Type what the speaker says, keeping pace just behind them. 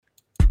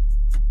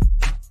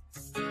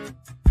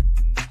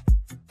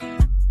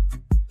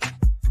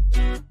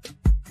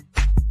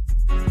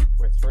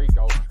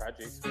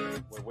subjects.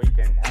 We're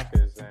weekend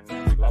hackers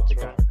and we love to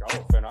go to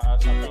golf. And I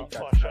think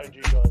I showed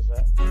you guys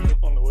that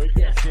on the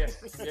weekend. Yes,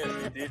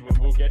 you did.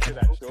 We'll get to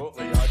that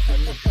shortly.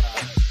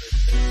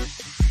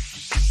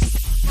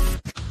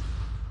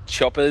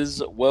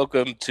 Choppers,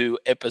 welcome to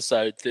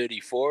episode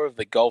 34 of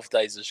the Golf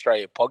Days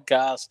Australia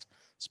podcast,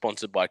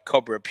 sponsored by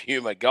Cobra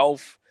Puma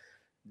Golf,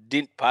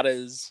 Dint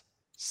Putters,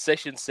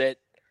 Session Set,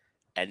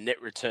 and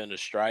Net Return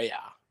Australia.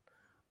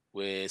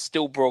 We're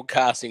still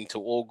broadcasting to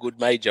all good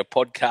major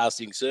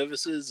podcasting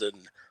services,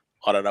 and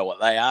I don't know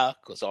what they are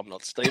because I'm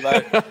not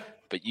Steve-O,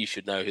 but you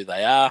should know who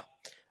they are.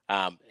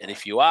 And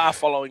if you are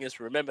following us,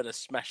 remember to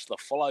smash the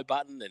follow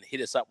button and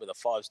hit us up with a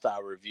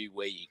 5-star review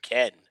where you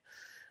can.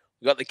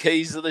 We got the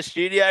keys to the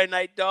studio,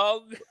 Nate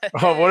Dogg.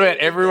 Oh, what about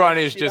everyone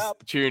who's just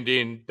tuned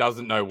in,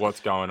 doesn't know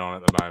what's going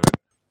on at the moment?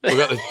 We've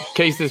got the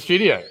keys to the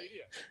studio.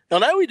 I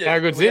know we do. How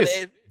good's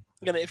this?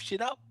 We're going to F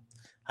shit up.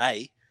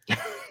 Hey,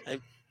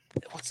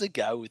 what's the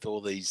go with all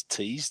these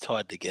tees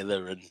tied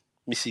together and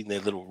missing their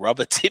little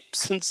rubber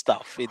tips and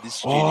stuff in the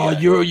studio?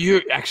 Oh,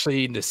 you're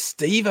actually in the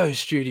Steve-O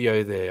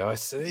studio there. I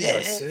see.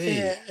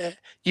 Yeah.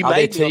 You Are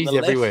made there me on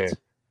tees the everywhere? left.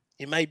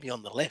 You made me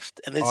on the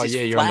left. And there's Oh, this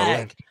yeah, flag. you're on the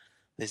left.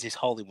 There's this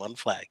hole-in-one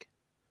flag.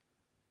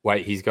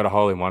 Wait, he's got a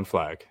hole-in-one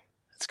flag.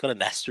 It's got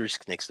an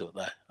asterisk next to it,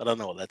 though. I don't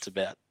know what that's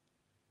about.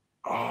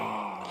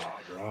 Oh,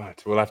 right.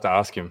 We'll have to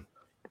ask him.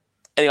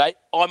 Anyway,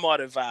 I might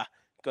have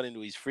got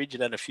into his fridge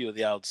and had a few of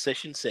the old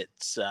Session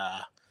Sets.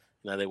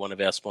 They're one of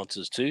our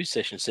sponsors too,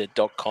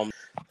 sessionset.com.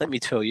 Let me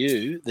tell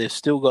you, they've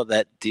still got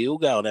that deal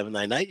going, haven't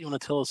they, Nate? You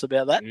want to tell us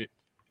about that?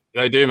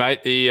 They do,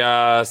 mate.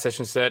 The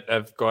Session Set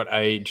have got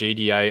a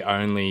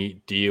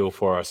GDA-only deal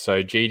for us.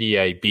 So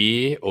GDA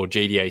beer or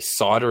GDA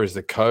cider is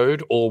the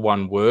code, all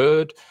one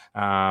word.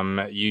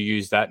 You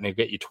use that and they'll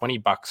get you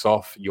 $20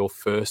 off your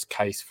first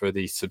case for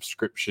the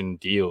subscription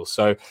deal.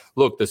 So,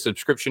 look, the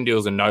subscription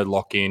deals are no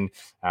lock-in,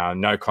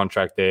 no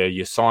contract there.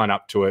 You sign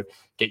up to it,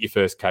 get your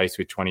first case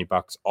with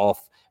 $20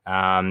 off.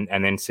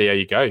 And then see how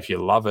you go. If you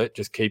love it,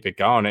 just keep it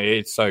going.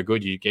 It's so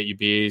good. You get your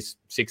beers,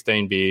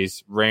 16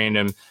 beers,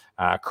 random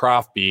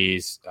craft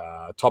beers,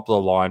 top of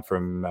the line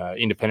from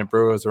independent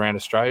brewers around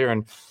Australia,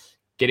 and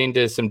get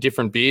into some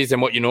different beers than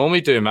what you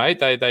normally do, mate.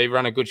 They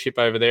run a good ship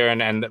over there,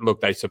 and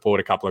look, they support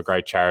a couple of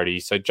great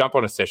charities. So jump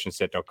on to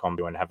sessionset.com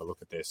and have a look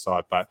at their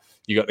site. But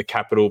you got the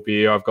Capital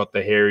Beer, I've got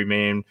the Hairy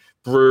Man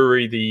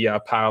Brewery,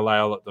 the Pale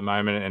Ale at the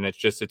moment, and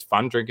it's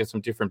fun drinking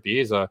some different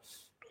beers. I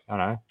don't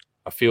know.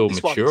 I feel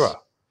mature.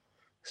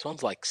 This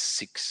one's like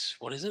 6.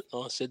 What is it?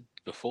 I said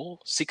before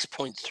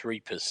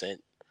 6.3%.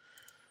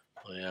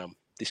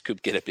 This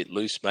could get a bit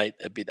loose, mate.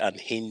 A bit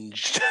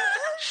unhinged,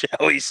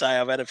 shall we say?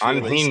 I've had a few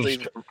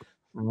unhinged,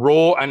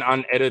 raw and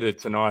unedited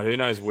tonight. Who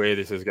knows where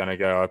this is going to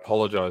go? I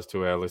apologise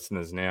to our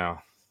listeners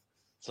now.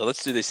 So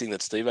let's do this thing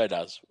that Steve-O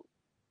does.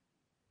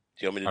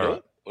 Do you want me to do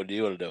it, or do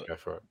you want to do it? Go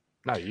for it.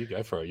 No, you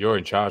go for it. You're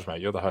in charge, mate.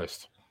 You're the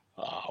host.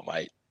 Oh,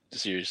 mate,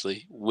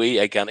 seriously, we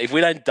are going. If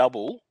we don't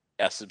double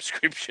our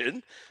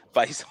subscription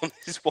based on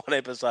this one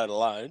episode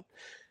alone,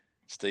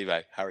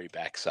 Steve-O, hurry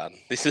back, son.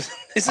 This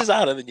is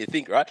harder than you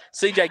think, right?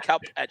 CJ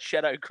Cup at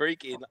Shadow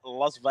Creek in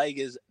Las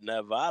Vegas,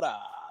 Nevada.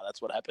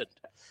 That's what happened.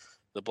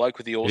 The bloke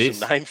with the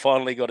awesome name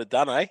finally got it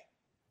done, eh?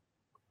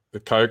 The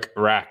Coke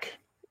Rack.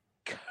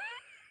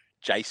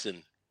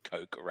 Jason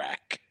Coke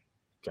Rack.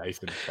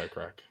 Jason Coke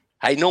Rack.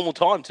 Hey, normal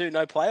time too.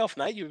 No playoff,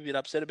 Nate. You're a bit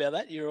upset about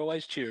that. You're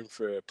always cheering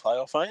for a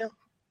playoff, aren't you?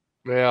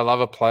 Yeah, I love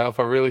a playoff.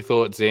 I really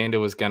thought Xander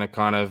was going to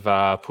kind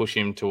of push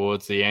him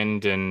towards the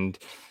end. And,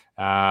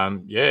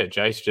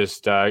 Jace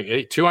just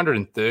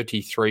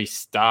 233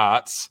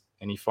 starts,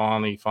 and he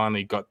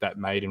finally got that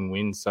maiden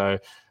win. So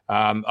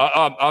I'm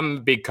a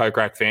big Coke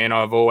Rack fan.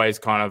 I've always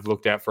kind of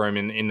looked out for him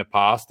in the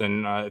past,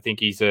 and I think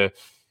he's I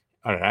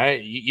don't know,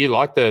 you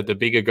like the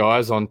bigger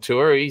guys on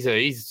tour. He's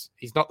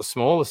not the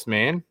smallest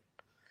man.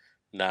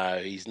 No,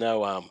 he's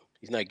no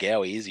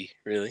Gowie, is he,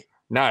 really?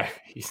 No,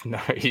 he's no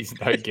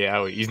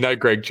Gowie. He's no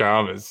Greg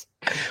Chalmers.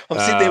 I'm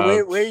sitting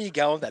there. Where are you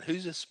going with that?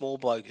 Who's a small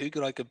bloke? Who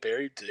could I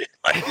compare him to?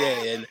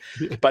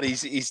 But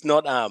he's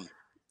not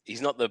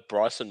the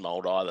Bryson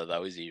mold either,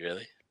 though, is he?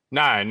 Really?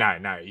 No,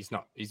 he's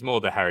not. He's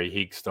more the Harry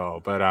Higgs style.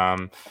 But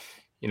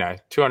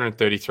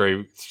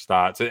 233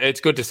 starts. It's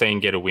good to see him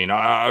get a win.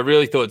 I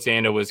really thought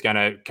Xander was going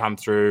to come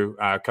through.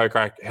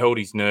 Kokrak held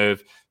his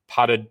nerve,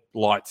 putted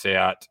lights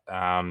out.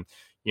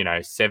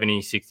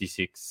 70,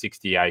 66,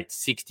 68,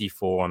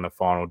 64 on the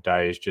final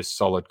day is just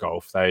solid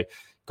golf. They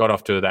got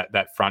off to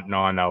that front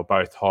nine. They were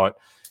both hot.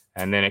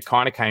 And then it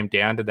kind of came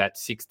down to that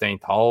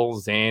 16th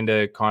hole.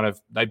 Xander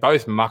they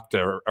both mucked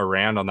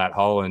around on that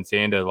hole. And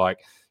Xander,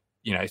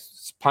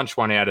 punched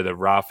one out of the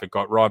rough. It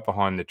got right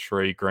behind the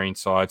tree, green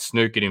side,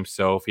 snooked it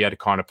himself. He had to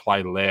kind of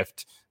play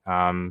left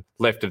of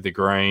the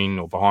green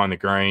or behind the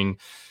green.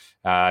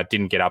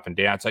 Didn't get up and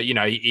down. So,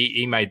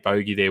 he made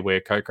bogey there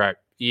where Kokrak,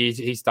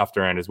 he stuffed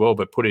around as well,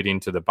 but put it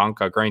into the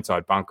bunker,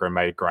 greenside bunker, and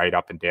made a great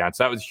up and down.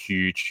 So that was a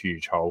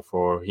huge hole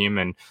for him,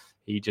 and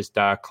he just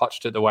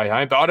clutched it the way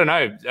home. But I don't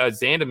know,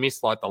 Xander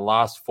missed like the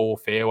last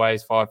 5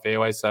 fairways,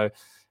 so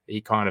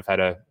he kind of had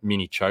a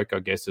mini choke, I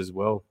guess, as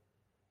well.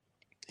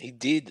 He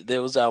did.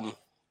 There was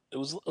it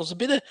was a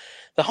bit of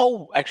the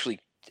whole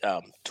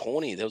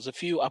tourney. There was a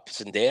few ups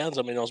and downs.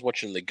 I mean, I was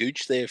watching the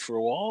Gooch there for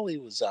a while. He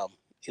was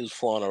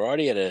flying alright.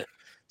 He had a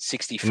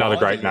 65. Another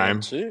great name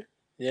too.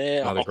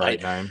 Yeah, Another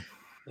great name.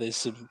 There's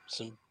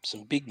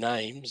some big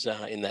names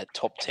in that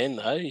top 10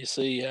 though. You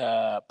see,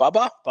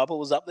 Bubba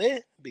was up there.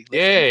 Big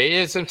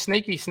yeah, some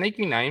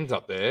sneaky names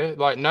up there.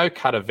 Like no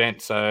cut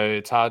event, so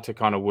it's hard to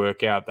kind of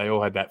work out. They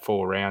all had that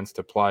 4 rounds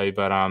to play,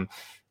 but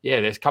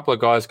yeah, there's a couple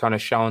of guys kind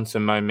of showing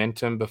some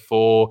momentum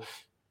before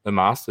the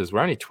Masters.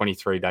 We're only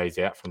 23 days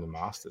out from the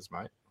Masters,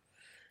 mate.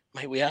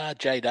 Mate, we are.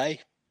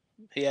 J-Day.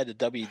 He had a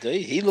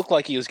WD. He looked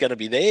like he was going to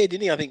be there,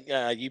 didn't he? I think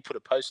you put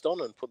a post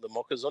on and put the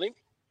mockers on him.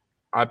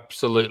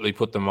 Absolutely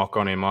put the mock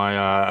on him.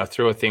 I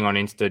threw a thing on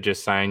Insta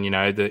just saying,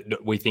 that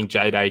we think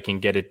J-Day can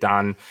get it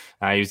done.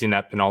 He was in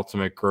that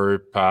penultimate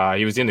group.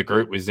 He was in the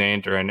group with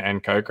Xander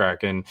and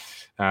Kokrak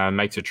and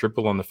makes a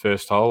triple on the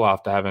first hole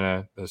after having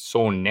a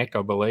sore neck,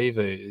 I believe,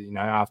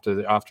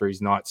 after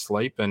his night's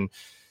sleep, and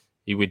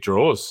he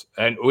withdraws.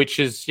 And which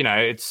is,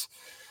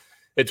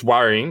 it's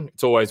worrying.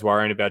 It's always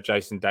worrying about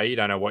Jason Day. You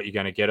don't know what you're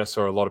going to get. I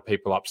saw a lot of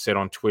people upset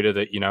on Twitter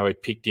that, he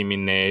picked him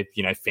in their,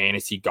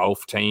 fantasy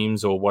golf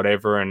teams or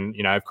whatever. And,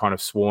 I've kind of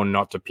sworn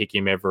not to pick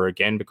him ever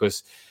again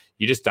because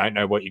you just don't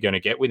know what you're going to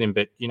get with him.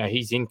 But,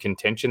 he's in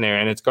contention there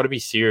and it's got to be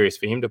serious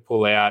for him to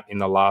pull out in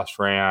the last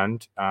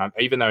round.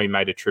 Even though he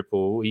made a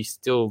triple,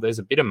 there's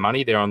a bit of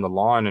money there on the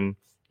line and,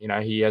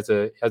 he has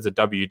a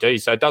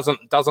WD. So it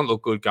doesn't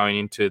look good going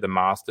into the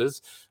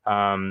Masters.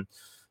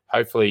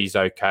 Hopefully he's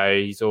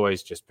okay. He's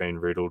always just been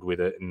riddled with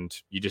it, and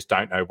you just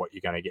don't know what you're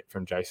going to get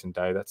from Jason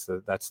Day. That's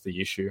the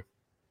issue.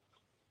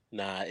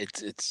 Nah,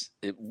 it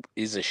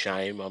is a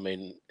shame. I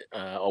mean,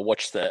 I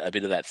watched a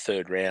bit of that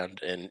third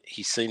round, and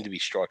he seemed to be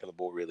striking the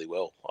ball really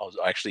well.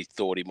 I actually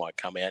thought he might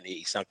come out.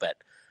 He sunk that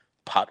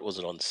putt. Was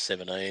it on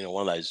 17 or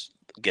one of those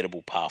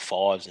gettable par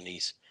fives? And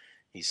he's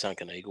sunk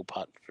an eagle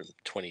putt from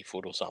 20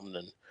 foot or something.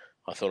 And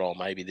I thought, oh,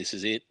 maybe this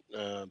is it.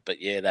 But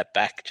yeah, that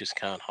back just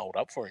can't hold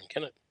up for him,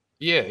 can it?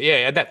 Yeah.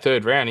 At that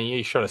third round,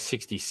 he shot a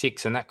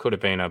 66, and that could have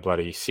been a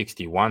bloody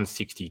 61,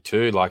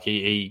 62. Like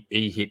he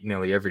hit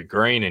nearly every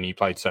green, and he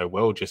played so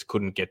well, just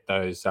couldn't get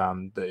those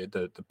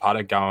the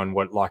putter going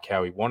like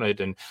how he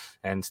wanted,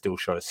 and still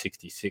shot a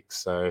 66.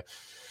 So,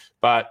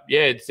 but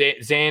yeah,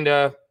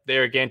 Xander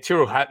there again.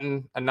 Tyrrell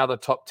Hatton, another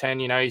top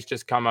 10. He's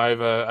just come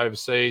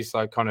overseas,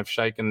 like kind of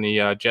shaking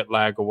the jet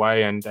lag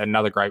away, and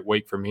another great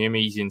week from him.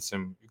 He's in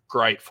some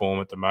great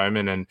form at the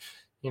moment, and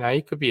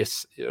he could be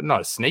not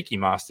a sneaky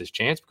Masters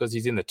chance because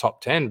he's in the top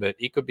 10, but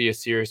he could be a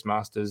serious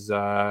Masters,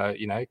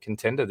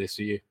 contender this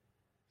year.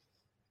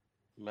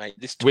 Mate,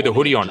 this with a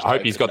hoodie on. I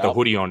hope he's got the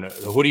hoodie on.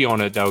 The hoodie on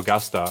at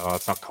Augusta. Oh,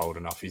 it's not cold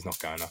enough. He's not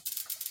going to.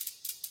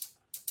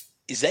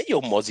 Is that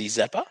your Mozzie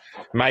Zapper?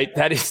 Mate,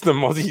 that is the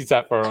Mozzie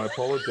Zapper. I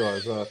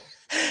apologise.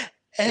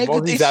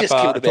 Mozzie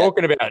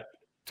Zapper.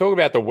 Talk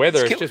about the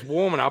weather. It's just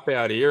warming up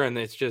out here, and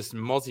it's just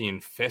mozzie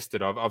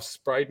infested. I've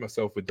sprayed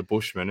myself with the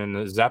Bushman, and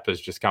the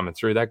Zapper's just coming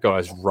through. That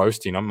guy's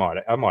roasting. I might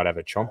have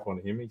a chomp on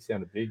him. He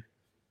sounded big,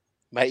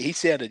 mate. He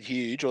sounded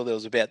huge. Or there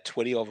was about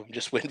 20 of them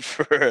just went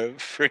for a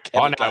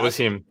Oh no, it was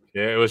him.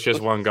 Yeah, it was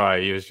just one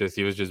guy. He was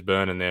just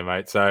burning there,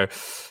 mate. So,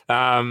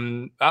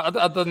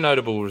 other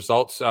notable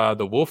results.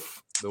 The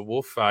Wolf.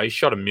 He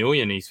shot 1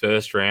 million his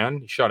first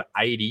round. He shot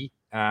 80.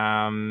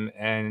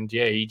 And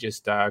yeah, he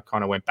just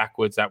kind of went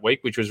backwards that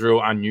week, which was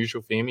real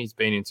unusual for him. He's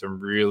been in some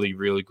really,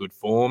 really good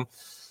form.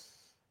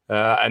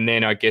 And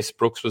then I guess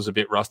Brooks was a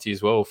bit rusty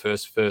as well.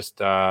 First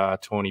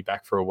tourney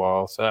back for a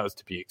while. So that was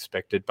to be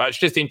expected. But it's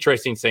just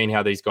interesting seeing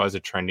how these guys are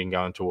trending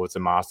going towards the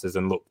Masters.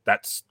 And look,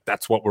 that's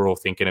what we're all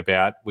thinking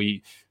about.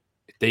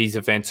 These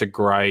events are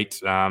great.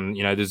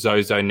 The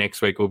Zozo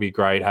next week will be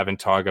great, having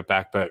Tiger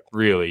back, but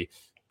really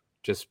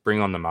just bring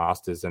on the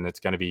Masters, and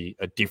it's going to be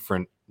a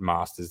different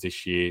Masters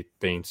this year,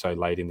 being so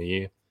late in the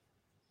year.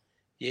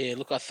 Yeah,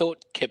 look, I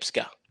thought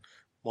Koepka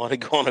might have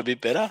gone a bit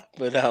better,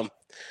 but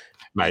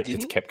mate,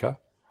 it's Koepka.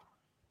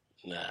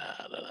 No,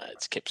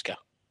 it's Koepka.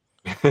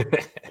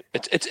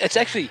 it's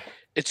actually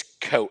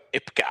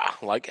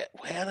Koepka. Like,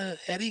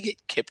 how do you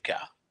get Koepka?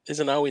 There's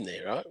an O in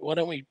there, right? Why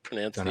don't we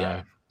pronounce the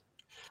O?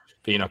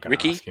 But you're not going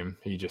to ask him.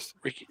 He just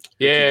Ricky.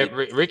 Yeah,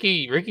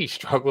 Ricky's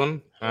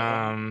struggling.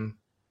 In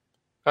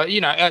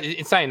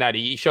saying that,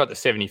 he shot the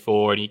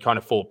 74 and he kind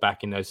of fought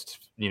back in those,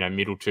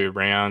 middle 2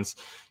 rounds.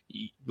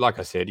 Like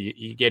I said,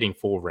 you're getting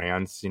 4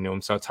 rounds,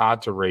 so it's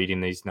hard to read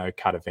in these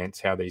no-cut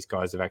events how these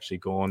guys have actually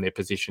gone. Their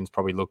positions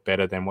probably look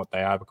better than what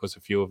they are because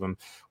a few of them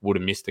would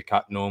have missed a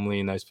cut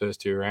normally in those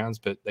first 2 rounds,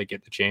 but they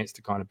get the chance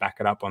to kind of back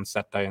it up on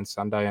Saturday and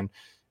Sunday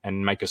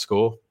and make a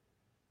score.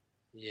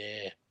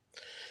 Yeah.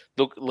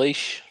 Look,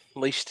 Leash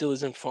still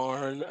isn't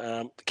firing.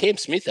 Cam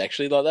Smith,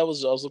 actually, I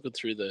was looking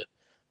through the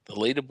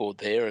leaderboard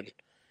there, and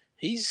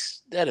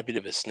he's had a bit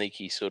of a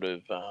sneaky sort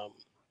of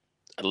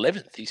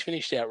 11th. He's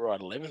finished outright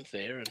 11th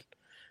there, and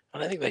I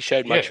don't think they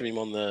showed much of him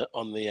on the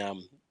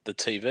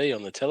TV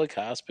on the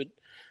telecast. But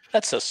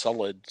that's a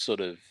solid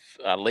sort of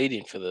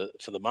lead-in for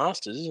the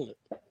Masters, isn't it?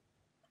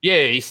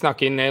 Yeah, he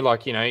snuck in there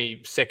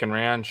second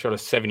round, shot a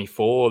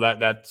 74.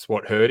 That's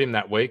what hurt him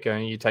that week.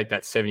 And you take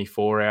that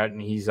 74 out,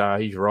 and he's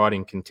right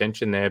in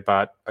contention there.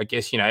 But I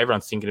guess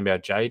everyone's thinking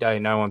about J-Day.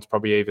 No one's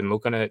probably even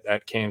looking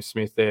at Cam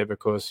Smith there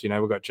because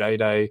we've got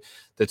J-Day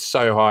that's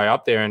so high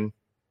up there, and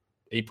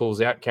he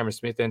pulls out. Cameron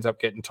Smith ends up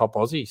getting top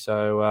Aussie.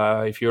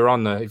 So if you're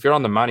on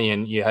the money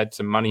and you had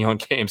some money on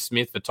Cam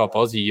Smith for top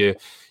Aussie,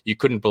 you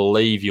couldn't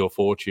believe your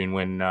fortune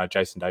when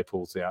Jason Day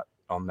pulls out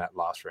on that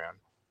last round.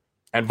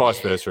 And vice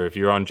versa, if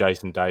you're on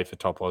Jason Day for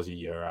top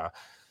Aussie,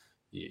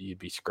 you'd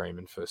be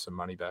screaming for some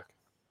money back.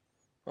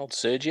 Old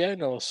Sergio,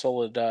 another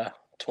solid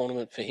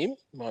tournament for him.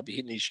 Might be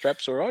hitting his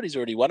straps all right. He's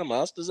already won a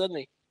Masters, hasn't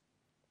he?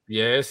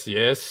 Yes,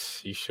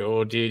 he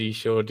sure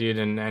did.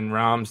 And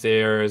Rams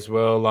there as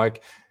well.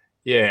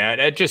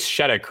 It just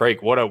Shadow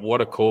Creek. What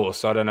a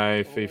course. I don't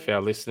know if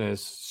our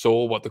listeners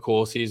saw what the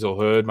course is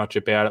or heard much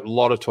about it. A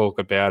lot of talk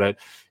about it.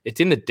 It's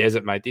in the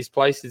desert, mate. This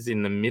place is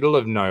in the middle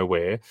of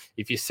nowhere.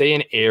 If you see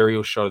an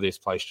aerial shot of this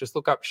place, just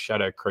look up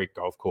Shadow Creek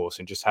Golf Course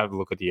and just have a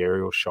look at the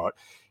aerial shot.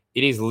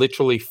 It is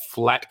literally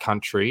flat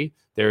country.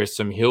 There is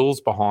some hills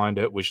behind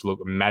it which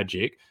look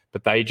magic,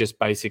 but they just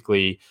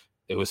basically...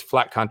 It was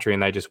flat country,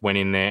 and they just went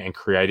in there and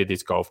created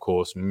this golf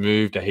course,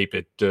 moved a heap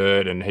of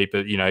dirt and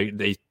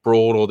they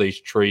brought all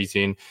these trees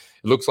in. It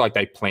looks like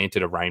they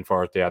planted a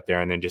rainforest out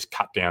there and then just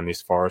cut down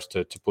this forest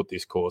to put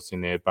this course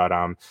in there. But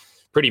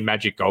pretty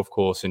magic golf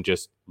course and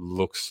just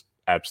looks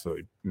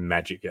absolute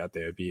magic out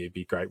there. It'd be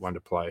a great one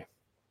to play.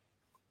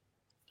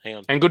 Hang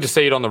on. And good to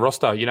see it on the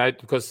roster,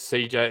 because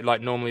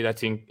CJ, normally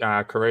that's in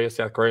South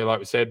Korea, like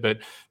we said, but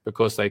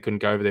because they couldn't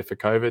go over there for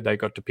COVID, they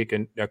got to pick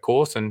a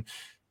course, and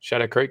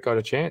Shadow Creek got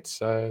a chance.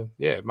 So,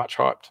 yeah, much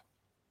hyped.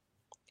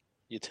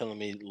 You're telling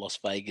me Las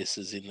Vegas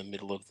is in the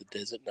middle of the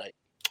desert, mate?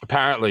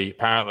 Apparently,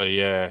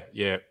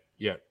 yeah.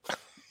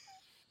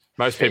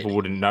 Most people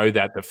wouldn't know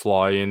that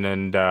fly in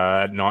and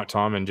at night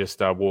time and just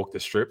walk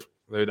the strip.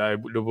 They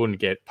wouldn't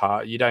get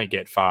you don't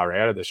get far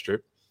out of the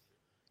strip.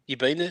 You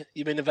been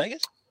to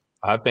Vegas?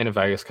 I've been to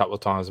Vegas a couple of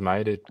times,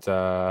 mate. It's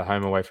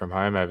home away from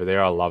home over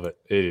there. I love it.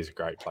 It is a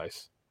great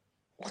place.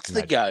 What's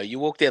the go? You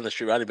walk down the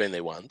strip, I've only been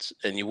there once,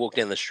 and you walk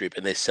down the strip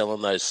and they're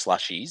selling those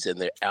slushies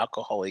and they're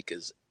alcoholic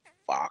as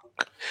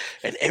fuck.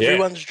 And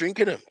everyone's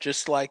drinking them,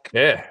 just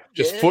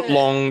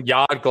foot-long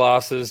yard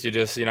glasses. You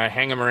just,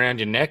 hang them around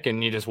your neck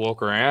and you just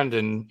walk around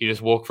and you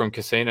just walk from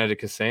casino to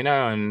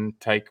casino and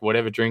take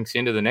whatever drinks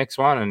into the next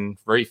one and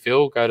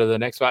refill, go to the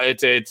next one.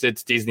 It's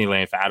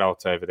Disneyland for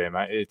adults over there,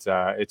 mate.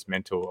 It's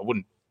mental. I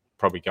wouldn't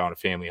probably go on a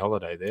family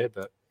holiday there,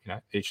 but,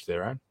 each to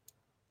their own.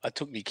 I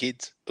took me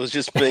kids. It was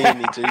just me and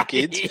me two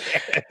kids.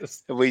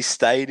 Yes. And we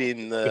stayed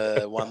in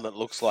the one that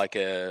looks like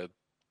a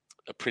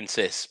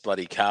princess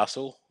bloody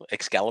castle,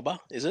 Excalibur,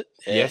 is it?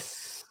 Yeah.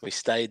 Yes. We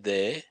stayed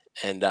there,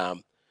 and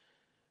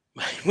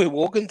we're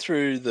walking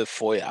through the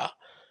foyer,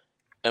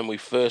 and we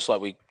first,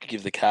 we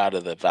give the car to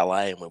the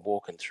valet, and we're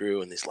walking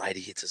through, and this lady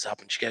hits us up,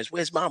 and she goes,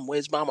 Where's mum?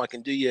 I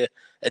can do you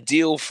a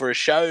deal for a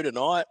show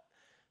tonight.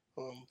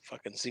 I'm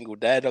fucking single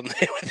dad. I'm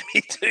there with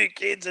me two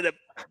kids, and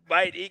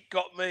mate, it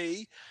got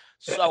me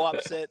so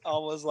upset. I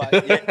was like,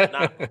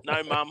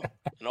 no, mum.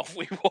 And off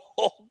we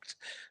walked.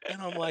 And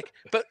I'm like,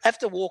 but I have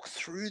to walk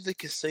through the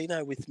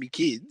casino with me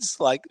kids,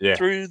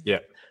 through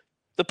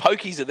the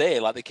pokies are there.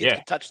 The kids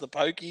can touch the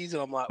pokies.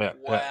 And I'm like,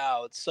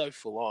 wow, it's so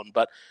full on.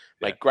 But,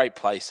 great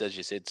place, as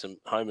you said,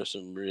 home of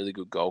some really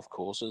good golf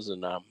courses.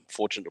 And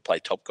fortunate to play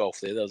Top Golf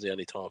there. That was the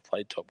only time I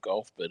played Top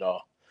Golf. But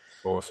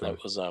awesome.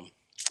 That was,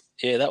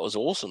 that was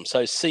awesome.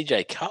 So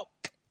CJ Cup.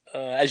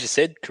 As you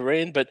said,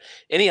 Korean, but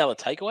any other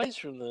takeaways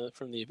from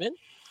the event?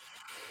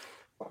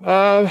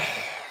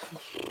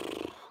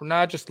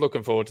 No, just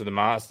looking forward to the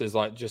Masters,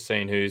 just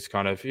seeing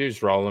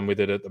who's rolling with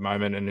it at the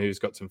moment and who's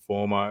got some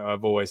form.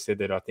 I've always said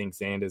that I think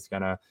Xander's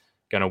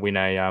gonna win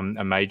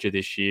a major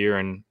this year,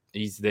 and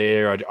he's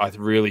there. I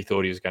really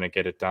thought he was going to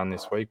get it done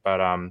this week, but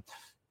at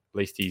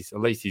least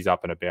he's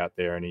up and about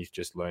there, and he's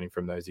just learning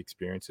from those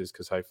experiences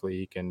because hopefully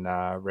he can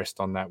rest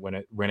on that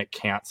when it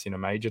counts in a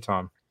major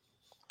time.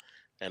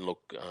 And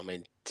look,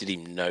 did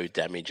him no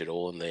damage at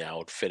all in the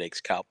old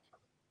FedEx Cup.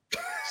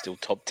 Still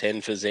top 10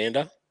 for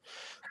Xander.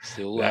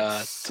 Still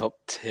top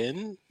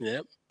 10.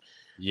 Yep.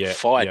 Yeah.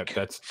 Fired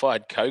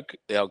Coke,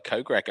 the old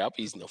Coke rack up.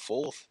 He's in the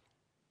fourth.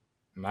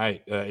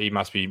 Mate, he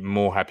must be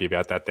more happy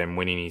about that than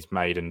winning his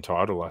maiden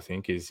title, I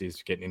think, is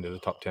getting into the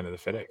top 10 of the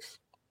FedEx.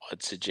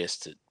 I'd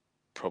suggest it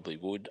probably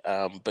would.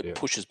 But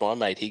pushes my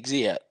mate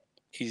Higgsy out.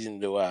 He's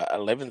into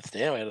 11th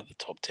now out of the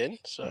top 10.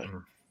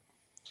 So,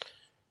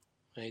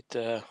 mate,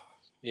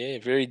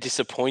 very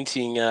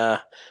disappointing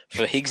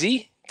for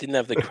Higgsy. Didn't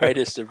have the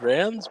greatest of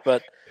rounds,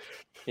 but,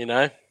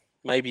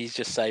 maybe he's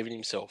just saving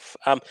himself.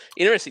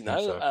 Interesting,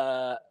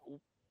 though,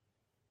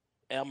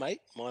 our mate,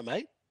 my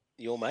mate,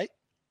 your mate,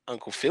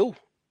 Uncle Phil,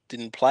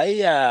 didn't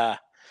play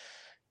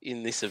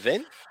in this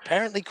event.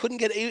 Apparently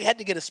he had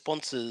to get a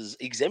sponsor's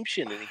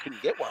exemption and he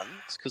couldn't get one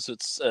because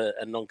it's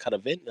a non-cut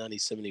event, only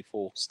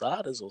 74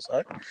 starters or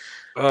so.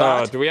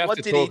 Do we have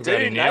to talk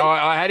about him now?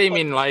 I had him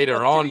in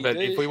later on, but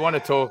if we want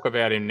to talk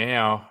about him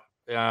now,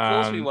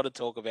 Of course we want to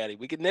talk about him.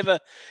 We could never.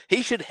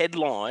 He should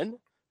headline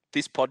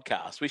this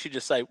podcast. We should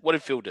just say, "What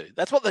did Phil do?"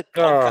 That's what the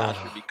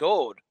podcast should be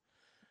called.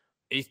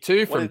 He's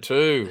 2 from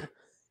 2.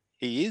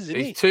 He is, isn't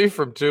he? He's 2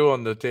 from 2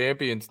 on the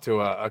Champions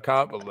Tour. I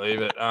can't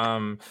believe it.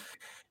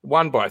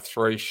 Won by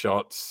 3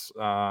 shots.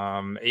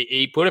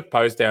 He put a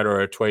post out or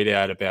a tweet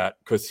out about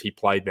because he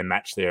played the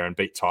match there and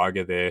beat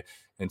Tiger there.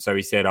 And so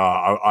he said,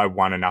 I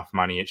won enough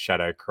money at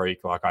Shadow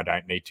Creek. Like, I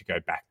don't need to go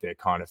back there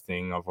kind of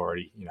thing. I've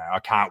already, I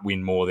can't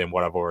win more than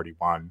what I've already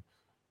won.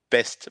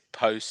 Best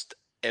post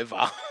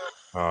ever.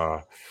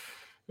 And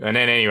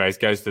then anyways,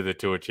 goes to the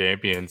Tour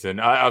Champions.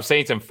 And I've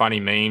seen some funny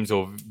memes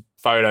or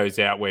photos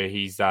out where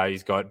he's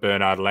got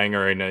Bernard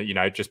Langer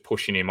and just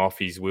pushing him off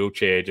his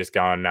wheelchair, just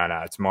going,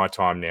 no, it's my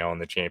time now on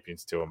the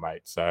Champions Tour,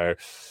 mate. So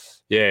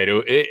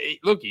yeah,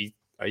 look, he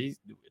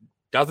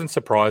doesn't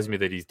surprise me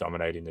that he's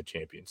dominating the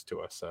Champions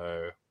Tour.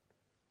 So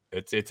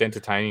it's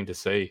entertaining to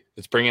see.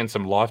 It's bringing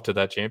some life to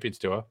that Champions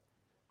Tour.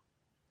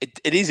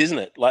 It is, isn't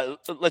it? Like,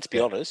 let's be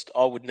honest.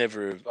 I would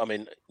never have. I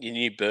mean, you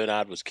knew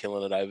Bernard was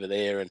killing it over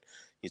there, and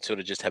you'd sort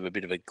of just have a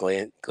bit of a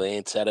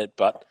glance at it,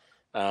 but.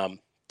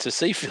 To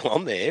see Phil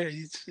on there,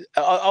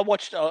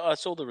 I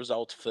saw the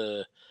results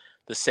for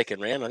the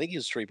second round. I think he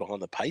was 3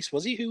 behind the pace,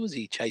 was he? Who was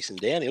he chasing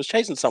down? He was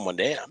chasing someone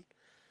down.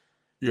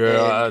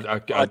 Yeah,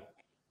 I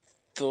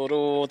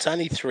thought, it's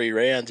only 3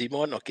 rounds. He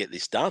might not get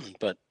this done,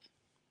 but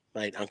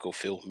mate, Uncle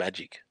Phil,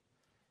 magic.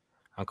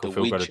 Uncle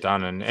Phil got it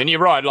done, and you're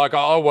right. Like,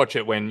 I'll watch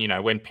it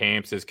when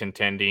Pamps is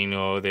contending,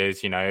 or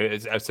there's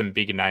some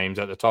bigger names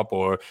at the top,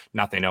 or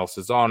nothing else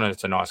is on, and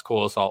it's a nice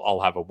course. I'll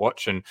have a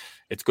watch, and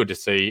it's good to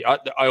see.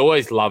 I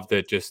always love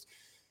that. Just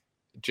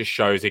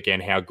shows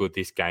again how good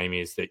this game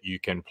is, that you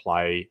can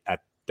play at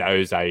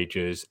those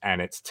ages,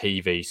 and it's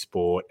TV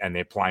sport, and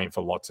they're playing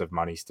for lots of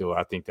money still.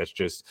 I think that's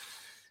just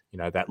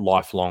that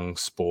lifelong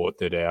sport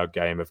that our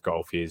game of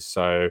golf is.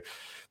 So,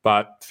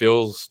 but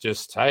Phil's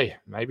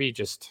maybe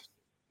just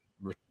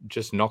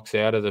knocks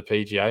out of the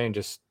PGA and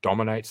just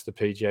dominates the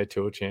PGA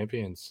Tour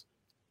Champions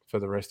for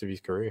the rest of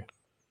his career.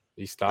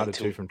 He started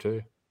 2 from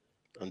 2.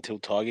 Until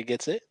Tiger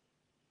gets it?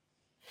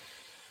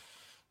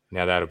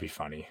 Now that'll be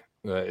funny.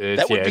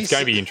 It's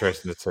going to be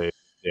interesting to see.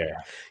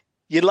 Yeah.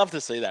 You'd love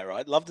to see that,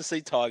 right? Love to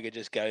see Tiger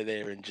just go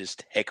there and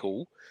just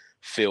heckle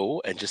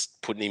Phil and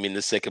just putting him in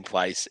the second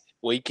place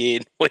week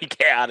in, week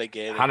out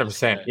again.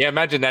 100%. Yeah,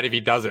 imagine that if he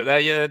does it.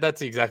 Yeah,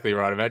 that's exactly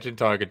right. Imagine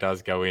Tiger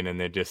does go in and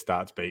then just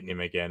starts beating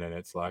him again, and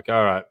it's like,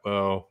 all right,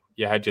 well,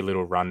 you had your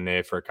little run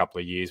there for a couple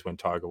of years when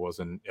Tiger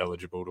wasn't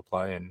eligible to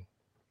play, and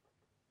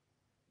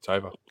it's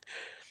over.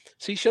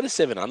 So he shot a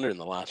 7 under in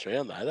the last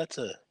round, though. That's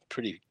a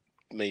pretty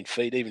mean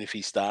feat, even if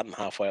he's starting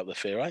halfway up the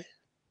fairway.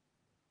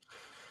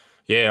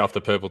 Yeah, off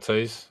the purple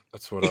tees.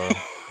 That's what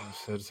I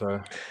said.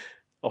 So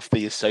off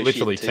the associate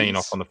literally tees. Teeing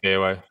off on the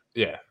fairway.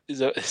 Yeah. Is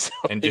that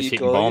and just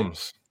hitting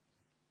bombs.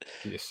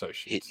 The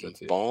associates.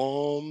 Hitting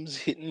bombs.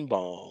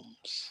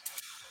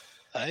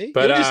 Hey?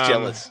 But, you're just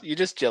jealous. You're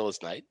just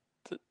jealous, Nate.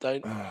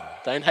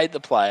 Don't hate the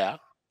player.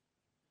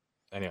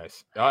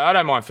 Anyways, I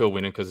don't mind Phil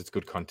winning because it's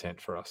good content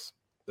for us.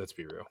 Let's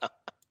be real.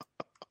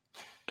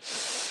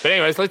 But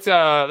anyways, let's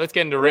get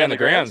into Around the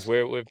Grounds.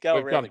 We've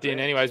jumped in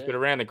anyways, but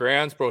Around the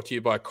Grounds brought to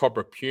you by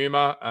Cobra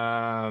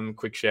Puma.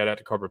 Quick shout out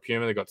to Cobra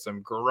Puma. They've got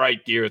some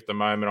great gear at the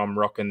moment. I'm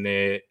rocking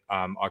their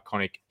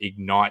iconic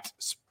Ignite,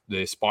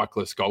 their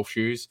spikeless golf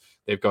shoes.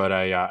 They've got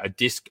a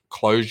disc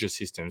closure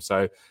system.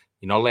 So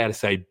you're not allowed to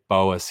say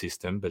BOA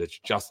system, but it's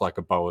just like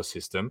a BOA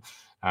system.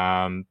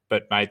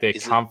 But mate, they're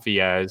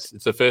comfy as.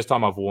 It's the first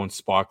time I've worn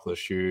spikeless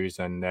shoes,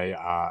 and they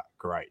are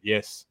great.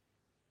 Yes.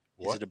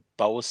 Is it a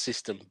BOA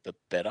system but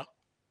better?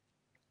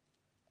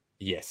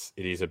 Yes,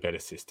 it is a better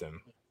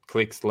system.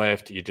 Clicks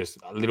left, you just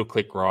a little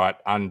click right,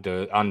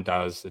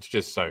 undoes. It's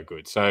just so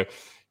good. So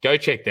go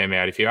check them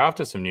out. If you're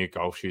after some new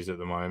golf shoes at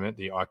the moment,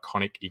 the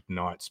iconic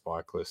Ignite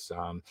spikeless,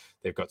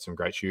 they've got some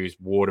great shoes,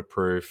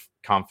 waterproof,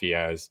 comfy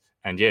as,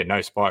 and yeah,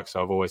 no spikes.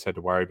 So I've always had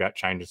to worry about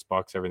changing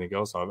spikes, everything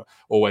else. I've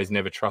always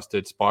never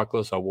trusted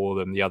spikeless. I wore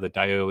them the other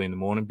day early in the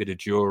morning, bit of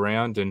dew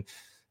around, and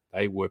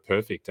they were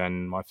perfect,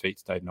 and my feet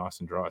stayed nice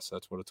and dry. So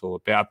that's what it's all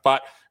about.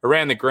 But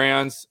Around the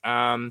Grounds,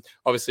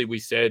 obviously we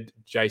said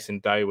Jason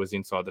Day was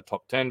inside the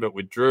top 10, but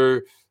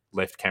withdrew,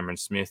 left Cameron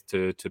Smith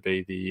to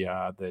be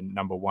the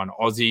number 1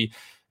 Aussie.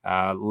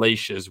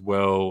 Leash as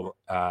well,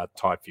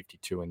 tied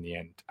 52 in the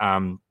end.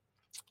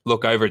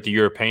 Look, over at the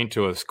European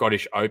Tour, the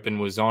Scottish Open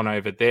was on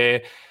over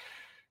there.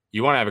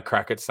 You want to have a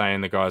crack at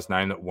saying the guy's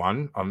name that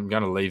won? I'm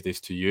going to leave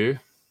this to you.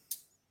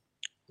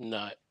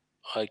 No,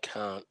 I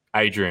can't.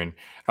 Adrian.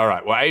 All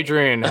right. Well,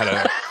 Adrian had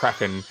a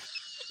cracking.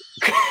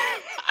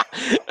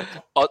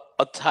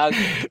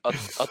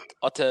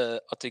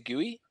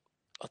 Otaegui.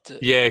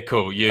 Yeah,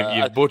 cool.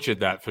 You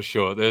butchered that for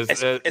sure. There's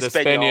the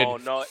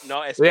Spaniard.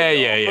 No,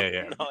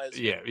 Espanol.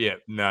 Yeah.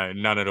 No,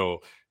 none at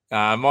all.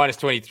 Minus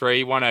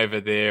 23, one over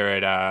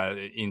there at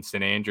in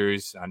St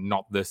Andrews,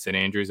 not the St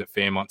Andrews, at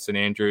Fairmont St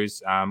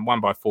Andrews.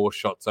 Won by 4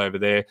 shots over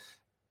there.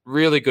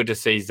 really good to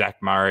see Zach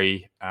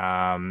Murray,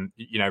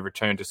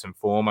 return to some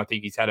form. I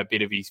think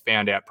he's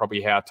found out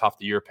probably how tough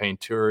the European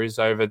Tour is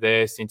over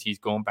there since he's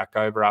gone back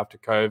over after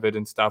COVID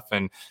and stuff.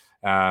 And,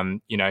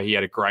 he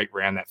had a great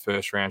round, that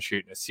first round,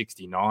 shooting a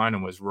 69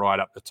 and was right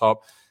up the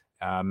top,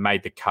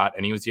 made the cut.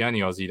 And he was the only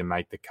Aussie to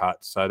make the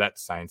cut. So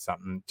that's saying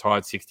something.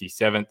 Tied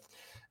 67th.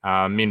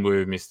 Min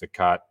Woo missed the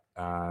cut.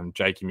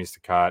 Jakey missed the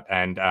cut.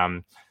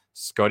 And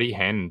Scotty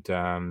Hend,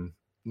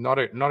 not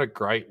a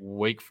great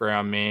week for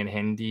our man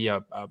Hendy,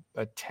 a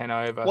 10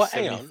 over,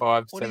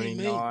 75,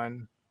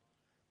 79.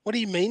 What do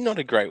you mean not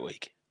a great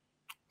week?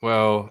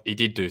 Well, he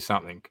did do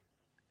something.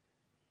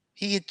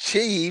 He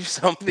achieved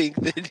something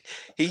that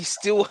he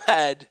still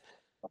had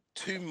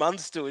 2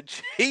 months to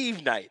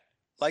achieve, Nate.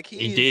 Like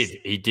He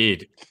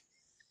did.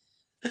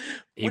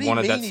 He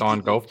wanted that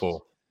signed golf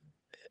ball.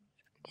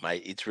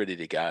 Mate, it's ready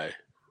to go.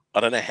 I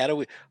don't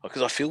know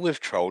because I feel we've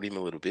trolled him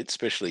a little bit,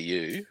 especially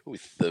you,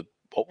 with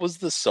what was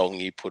the song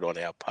you put on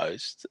our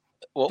post?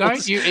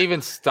 Don't you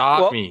even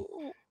start me.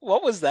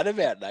 What was that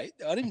about, Nate?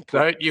 I didn't put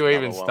Don't you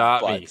even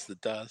start me. The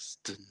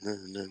dust.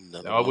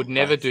 I would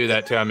never do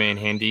that to our man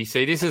Hendy.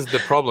 See, this is the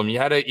problem. You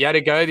had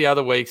to go the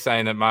other week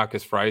saying that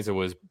Marcus Fraser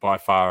was by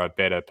far a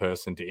better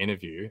person to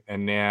interview,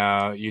 and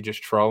now you're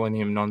just trolling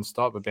him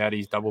nonstop about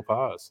his double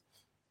pars.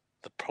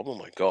 The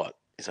problem I got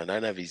is I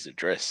don't have his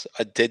address.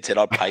 I said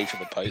I'd pay for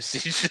the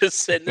postage. Just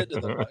send it to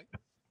the bloke.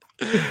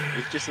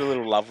 With just a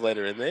little love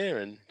letter in there,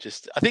 and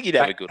I think you'd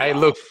have a good laugh.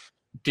 Look,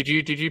 did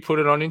you put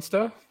it on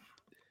Insta?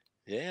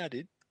 Yeah, I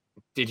did.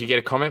 Did you get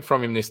a comment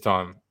from him this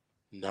time?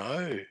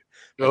 No.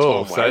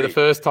 So the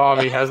first time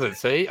he hasn't.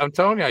 See, I'm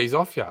telling you, he's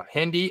off you.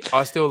 Hendy,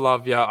 I still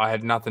love you. I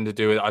had nothing to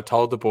do with it. I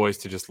told the boys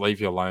to just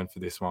leave you alone for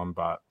this one,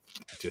 but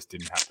it just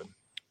didn't happen.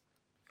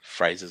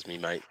 Fraser's me,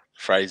 mate.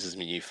 Fraser's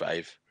me new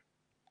fave.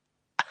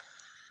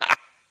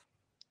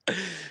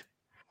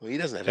 Well, he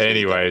doesn't have.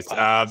 Anyways,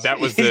 that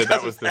was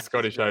the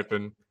Scottish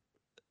Open.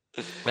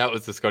 That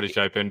was the Scottish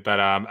Open, but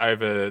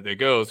over the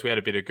girls, we had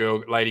a bit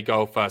of lady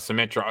golf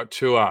Symetra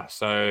tour.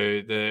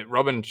 So the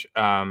Robin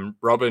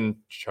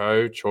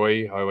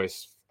Choi.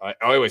 I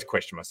always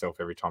question myself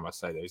every time I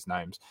say these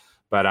names,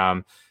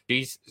 but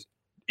she's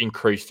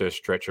increased her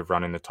stretch of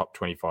running the top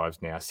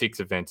 25s now. 6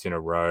 events in a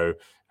row.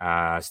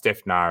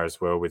 Steph Nair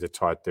as well with a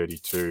tied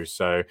 32.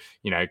 So,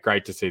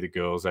 great to see the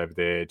girls over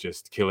there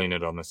just killing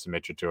it on the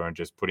Symetra tour and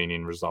just putting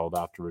in result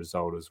after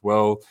result as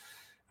well.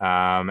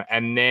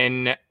 And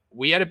then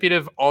we had a bit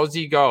of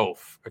Aussie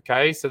golf.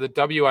 Okay. So the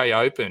WA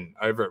Open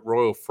over at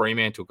Royal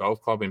Fremantle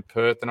Golf Club in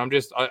Perth. And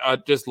I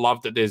just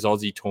love that there's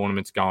Aussie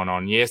tournaments going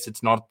on. Yes,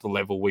 it's not at the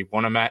level we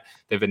want them at.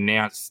 They've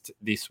announced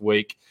this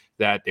week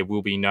that there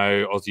will be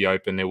no Aussie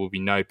Open. There will be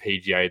no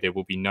PGA. There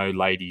will be no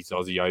ladies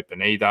Aussie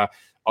Open either.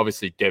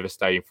 Obviously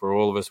devastating for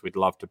all of us. We'd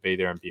love to be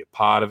there and be a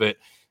part of it.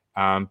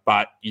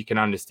 But you can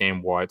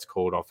understand why it's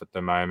called off at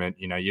the moment.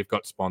 You've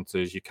got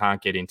sponsors. You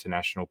can't get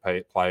international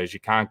players. You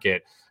can't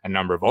get a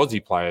number of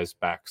Aussie players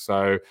back.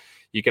 So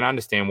you can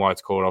understand why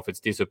it's called off.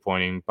 It's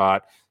disappointing,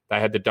 but they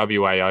had the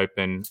WA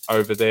Open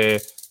over there.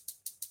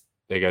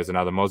 There goes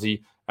another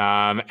Mozzie.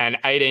 And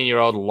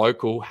 18-year-old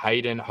local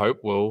Hayden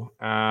Hopewell,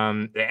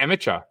 the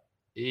amateur.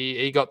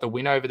 He got the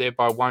win over there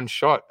by 1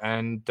 shot.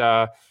 And,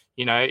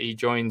 he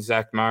joined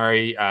Zach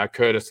Murray,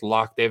 Curtis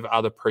Luck. They've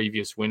other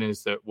previous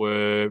winners that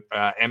were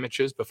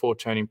amateurs before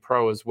turning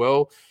pro as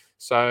well.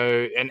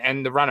 So,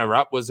 and the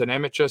runner-up was an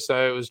amateur.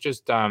 So it was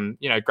just,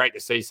 great to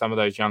see some of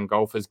those young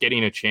golfers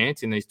getting a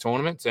chance in these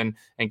tournaments and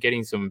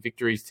getting some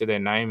victories to their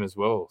name as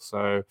well.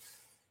 So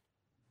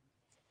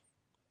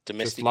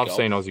domestic love golf.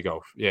 Seeing Aussie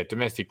golf. Yeah,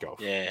 domestic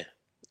golf. Yeah,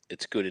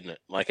 it's good, isn't it?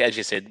 Like, as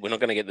you said, we're not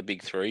going to get the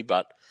big 3,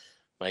 but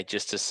mate,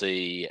 just to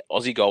see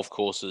Aussie golf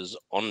courses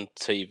on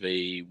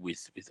TV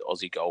with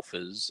Aussie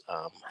golfers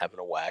having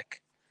a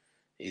whack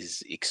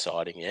is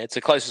exciting. Yeah, it's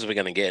the closest we're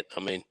going to get. I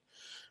mean,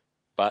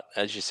 but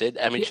as you said,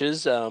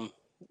 amateurs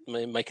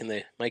making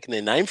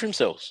their name for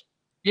themselves.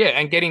 Yeah,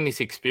 and getting this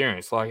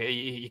experience. Like,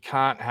 you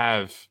can't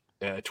have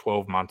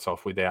 12 months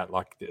off without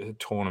like a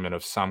tournament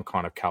of some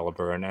kind of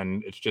caliber,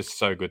 and it's just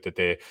so good that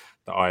the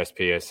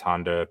ISPS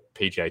Honda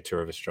PGA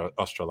Tour of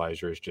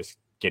Australasia is just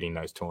getting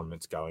those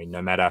tournaments going,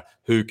 no matter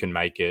who can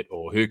make it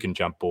or who can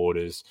jump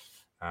borders,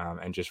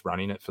 and just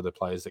running it for the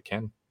players that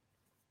can.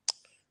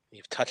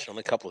 You've touched on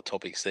a couple of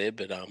topics there,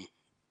 but I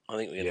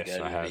think we're going to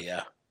go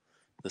to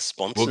the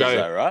sponsors, we'll go,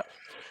 though, right?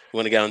 You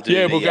want to go and do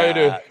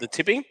the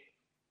tipping?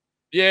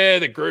 Yeah,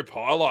 the group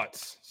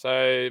highlights.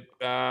 So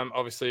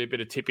obviously a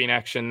bit of tipping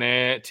action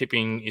there.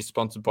 Tipping is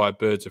sponsored by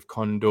Birds of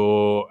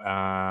Condor.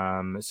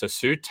 So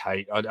Sue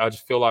Tate, I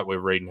just feel like we're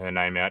reading her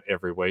name out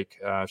every week.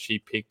 She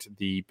picked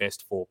the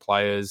best 4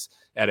 players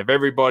out of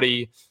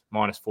everybody.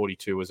 Minus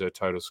 42 was her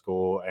total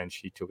score, and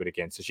she took it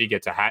again. So she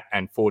gets a hat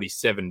and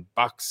 $47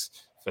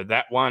 for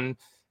that one.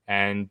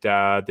 And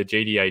the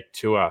GDA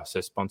Tour,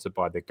 so sponsored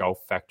by the Golf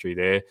Factory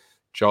there.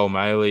 Joel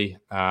Maley,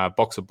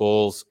 box of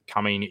balls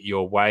coming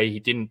your way. He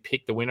didn't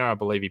pick the winner. I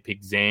believe he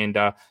picked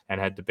Xander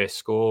and had the best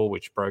score,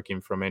 which broke him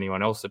from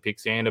anyone else that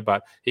picked Xander.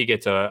 But he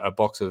gets a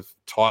box of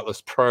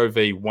Titleist Pro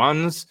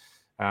V1s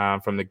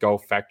from the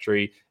Golf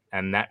Factory.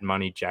 and that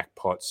money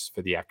jackpots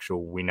for the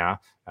actual winner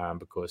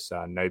because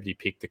nobody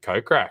picked the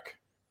Kokrak.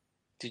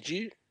 Did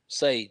you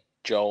say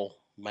Joel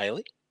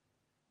Maley?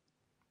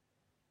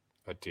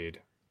 I did.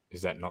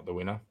 Is that not the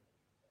winner?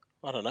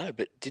 I don't know,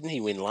 but didn't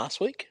he win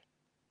last week?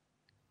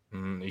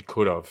 He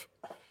could have.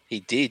 He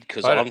did,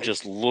 because I'm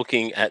just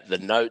looking at the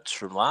notes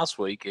from last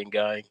week and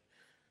going,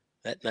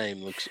 that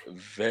name looks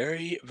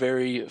very,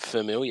 very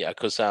familiar.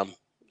 Because,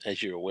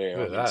 as you're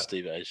aware, I'm in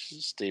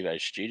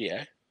Steve-O's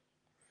studio.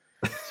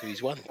 So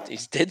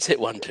he's dead set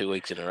won 2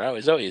 weeks in a row.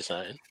 Is that what you're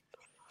saying?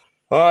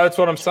 Oh, that's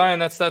what I'm saying.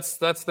 That's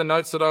the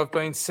notes that I've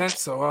been sent.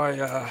 So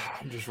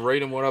I'm just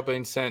reading what I've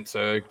been sent.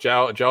 So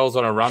Joel's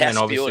on a run, then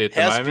obviously at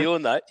the moment. How's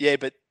Bjorn though? Yeah,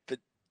 but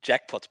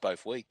jackpots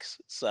both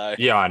weeks. So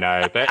yeah, I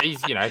know. But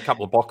he's a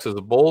couple of boxes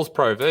of balls,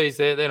 Pro Vs.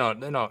 They're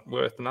not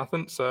worth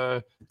nothing.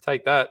 So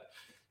take that.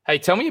 Hey,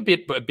 tell me a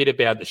bit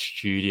about the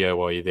studio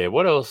while you're there.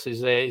 What else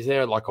is there? Is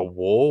there like a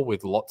wall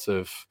with lots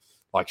of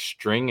like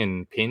string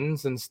and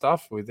pins and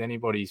stuff with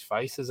anybody's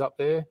faces up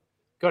there?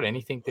 Got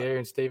anything there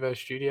in Steve-O's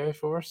studio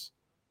for us?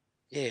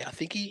 Yeah, I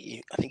think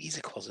he's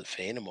a closet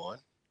fan of mine.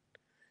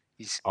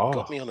 He's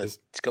got me on a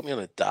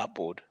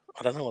dartboard.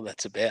 I don't know what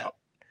that's about.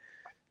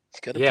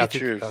 He's got a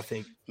picture of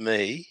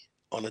me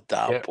on a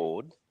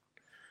dartboard.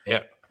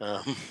 Yeah.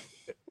 And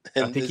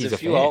I think there's a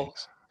few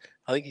holes.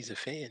 I think he's a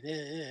fan.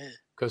 Yeah.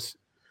 Because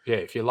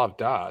if you love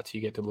darts,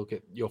 you get to look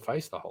at your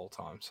face the whole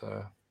time.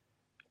 So.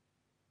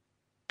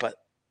 But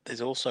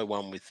there's also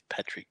one with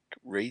Patrick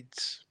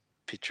Reed's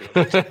picture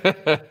on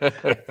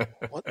it.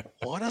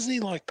 Why doesn't he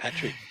like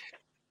Patrick?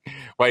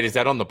 Wait, is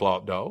that on the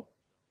blow-up doll?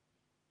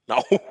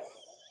 No.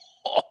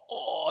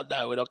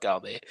 No, we're not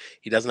going there.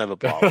 He doesn't have a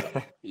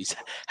blow-up. He's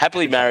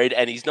happily married,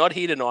 and he's not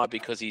here tonight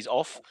because he's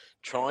off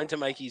trying to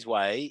make his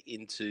way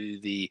into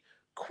the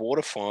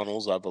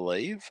quarterfinals, I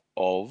believe,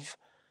 of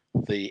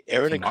the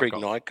Erina Creek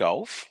Night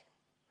Golf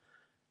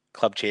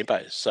Club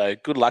Champos. So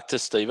good luck to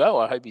Steve-O.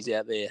 I hope he's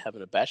out there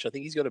having a bash. I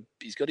think he's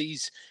got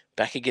his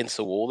back against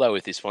the wall though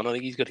with this one. I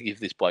think he's got to give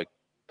this bloke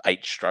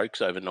 8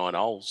 strokes over 9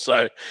 holes.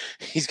 So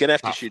he's going to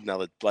have to shoot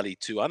another bloody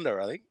 2 under,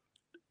 I think.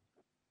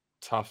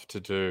 Tough to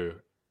do.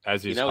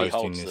 As he's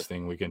hosting this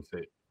thing, we can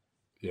see.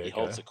 Yeah, he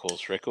holds the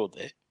course record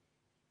there.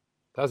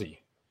 Does he?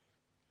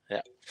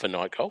 Yeah, for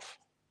night golf.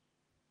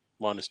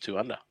 -2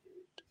 under.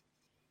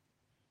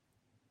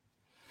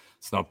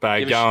 It's not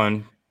bad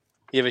going.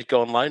 You ever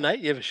gone low,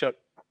 Nate? You ever shot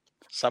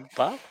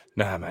subpar?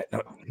 No, mate,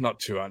 not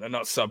 2 under,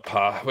 not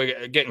subpar.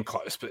 We're getting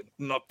close, but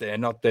not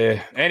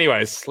there.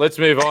 Anyways, let's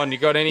move on. You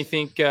got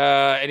anything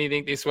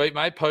this week,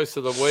 mate? Post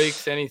of the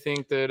weeks,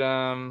 anything that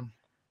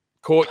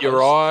caught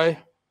your eye?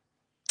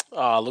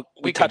 Oh, look,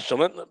 we touched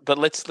on it, but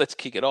let's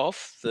kick it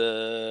off.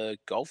 The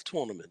golf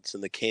tournaments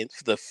and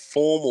the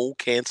formal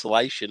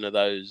cancellation of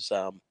those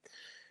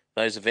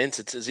events.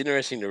 It's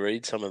interesting to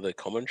read some of the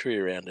commentary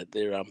around it.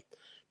 There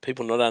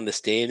people not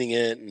understanding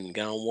it and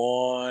going,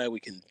 why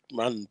we can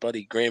run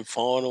bloody grand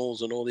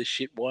finals and all this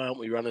shit. Why aren't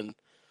we running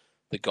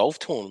the golf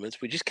tournaments?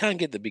 We just can't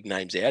get the big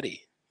names out here.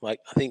 Like,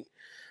 I think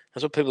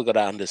that's what people got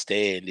to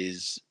understand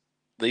is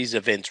these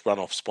events run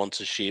off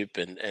sponsorship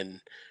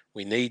and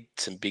we need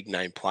some big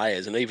name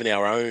players and even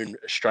our own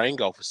Australian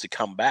golfers to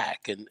come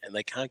back and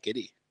they can't get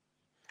here.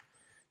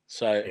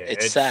 So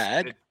it's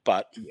sad,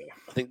 but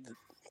I think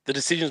the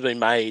decision's been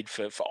made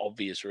for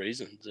obvious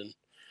reasons and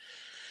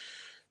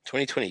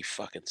 2020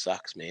 fucking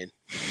sucks, man.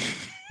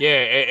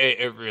 Yeah,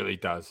 it really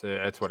does.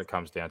 That's what it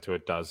comes down to.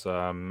 It does.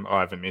 I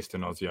haven't missed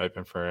an Aussie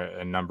Open for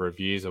a number of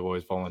years. I've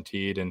always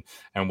volunteered and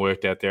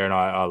worked out there, and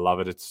I love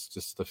it. It's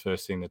just the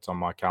first thing that's on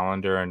my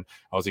calendar, and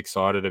I was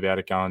excited about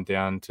it going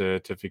down to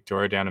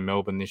Victoria, down to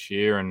Melbourne this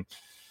year, and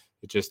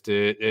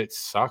it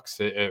sucks.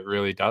 It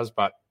really does,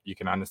 but you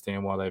can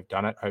understand why they've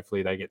done it.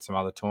 Hopefully they get some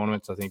other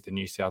tournaments. I think the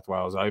New South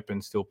Wales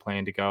Open still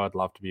planned to go. I'd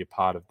love to be a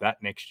part of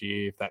that next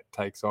year if that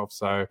takes off.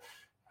 So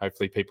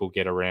hopefully people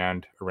get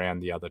around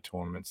the other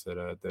tournaments that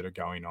are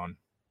going on.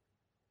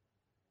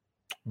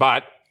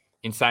 But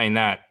in saying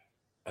that,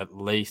 at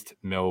least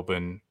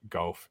Melbourne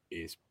golf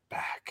is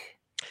back.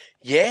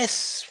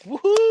 Yes.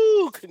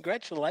 Woohoo!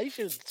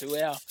 Congratulations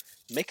to our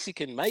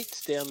Mexican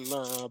mates down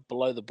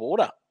below the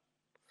border.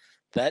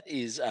 That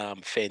is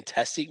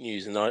fantastic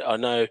news. And I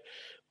know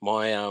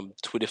my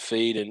Twitter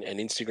feed and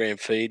Instagram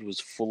feed was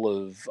full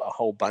of a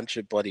whole bunch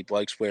of bloody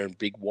blokes wearing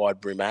big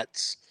wide brim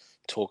hats,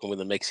 talking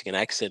with a Mexican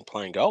accent,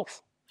 playing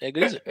golf. How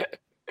good is it?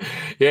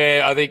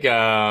 Yeah, I think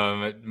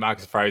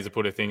Marcus Fraser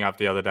put a thing up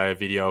the other day, a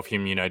video of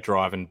him,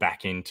 driving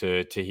back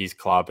into his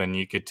club, and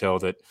you could tell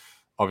that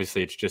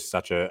obviously it's just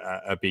such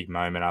a big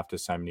moment after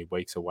so many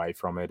weeks away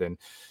from it, and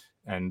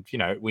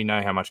we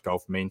know how much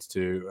golf means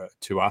to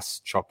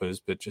us choppers,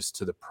 but just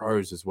to the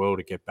pros as well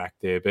to get back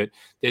there. But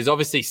there's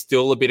obviously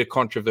still a bit of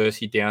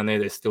controversy down there.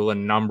 There's still a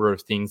number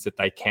of things that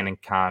they can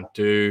and can't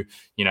do.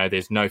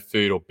 There's no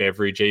food or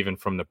beverage even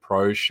from the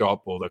pro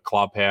shop or the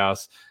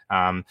clubhouse.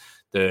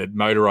 the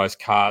motorized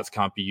carts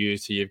can't be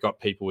used. So you've got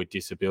people with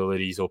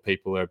disabilities or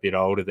people who are a bit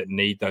older that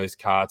need those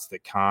carts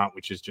that can't,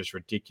 which is just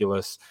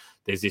ridiculous.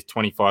 There's this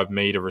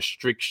 25-meter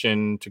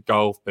restriction to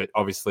golf, but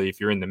obviously if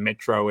you're in the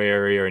metro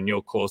area and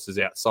your course is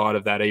outside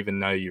of that, even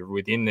though you're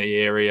within the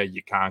area,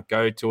 you can't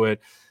go to it.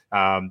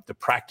 The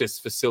practice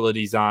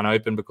facilities aren't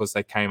open because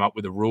they came up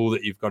with a rule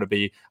that you've got to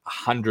be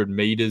 100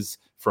 meters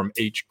from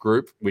each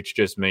group, which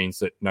just means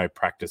that no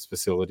practice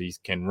facilities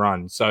can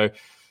run. So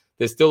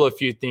there's still a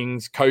few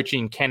things.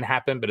 Coaching can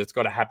happen, but it's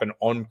got to happen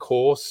on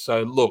course.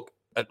 So look,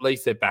 at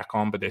least they're back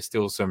on, but there's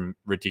still some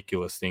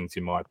ridiculous things,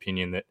 in my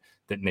opinion, that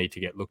need to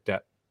get looked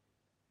at.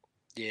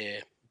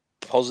 Yeah.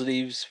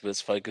 Positives. Let's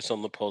focus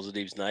on the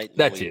positives, Nate.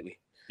 That's it.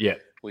 Yeah.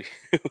 We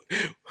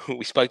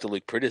spoke to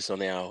Luke Prittis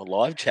on our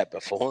live chat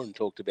before and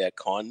talked about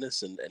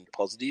kindness and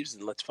positives,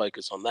 and let's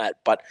focus on that.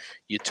 But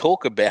you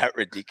talk about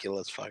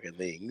ridiculous fucking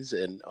things,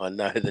 and I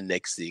know the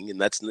next thing, and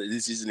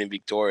this isn't in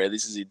Victoria,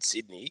 this is in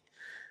Sydney.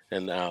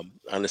 And I'm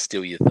going to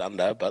steal your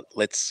thunder, but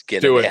let's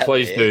get do it it. out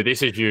Please there. do.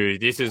 This is you.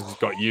 This has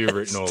got you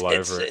written all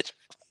over it.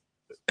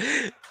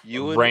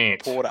 Ewan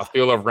rant. Porter. I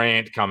feel a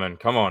rant coming.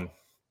 Come on.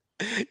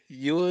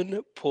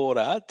 Ewan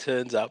Porter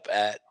turns up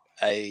at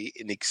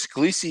an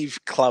exclusive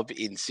club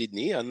in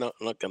Sydney. I'm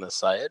not going to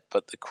say it,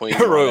 but the Queen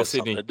Royal has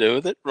Sydney something to do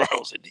with it.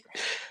 Royal Sydney.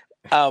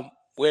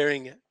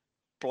 Wearing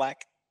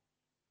black,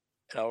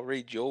 and I'll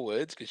read your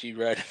words because you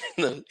wrote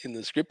it in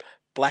the script.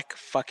 Black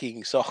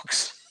fucking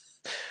socks.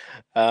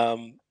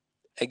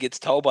 And gets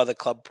told by the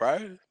club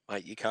pro,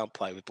 mate, you can't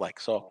play with black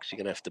socks. You're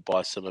going to have to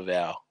buy some of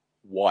our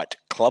white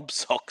club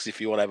socks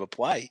if you want to have a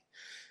play.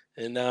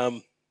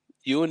 And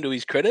Ewan, to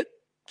his credit,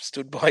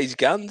 stood by his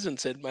guns and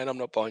said, mate, I'm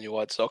not buying your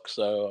white socks,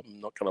 so I'm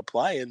not going to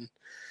play. And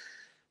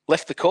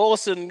left the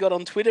course and got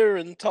on Twitter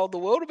and told the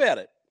world about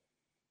it.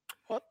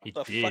 What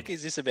the fuck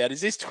is this about?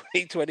 Is this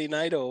 2020,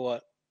 Nate, or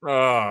what? Oh,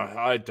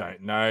 I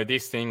don't know.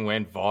 This thing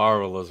went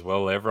viral as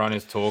well. Everyone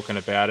is talking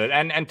about it.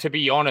 And to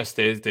be honest,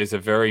 there's a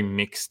very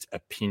mixed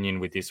opinion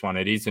with this one.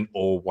 It isn't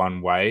all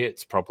one way.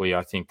 It's probably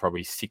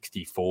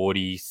 60-40,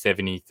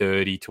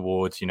 70-30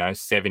 towards,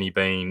 70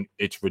 being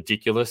it's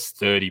ridiculous,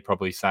 30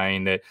 probably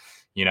saying that,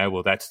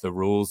 well, that's the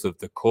rules of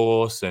the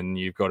course and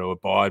you've got to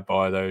abide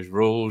by those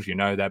rules. You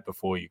know that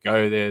before you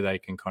go there, they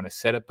can kind of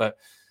set it. But,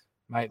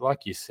 mate,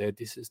 like you said,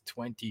 this is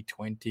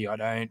 2020. I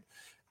don't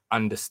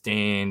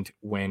understand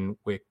when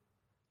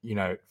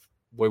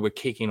we're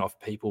kicking off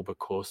people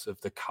because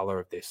of the color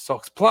of their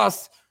socks.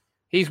 Plus,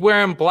 he's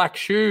wearing black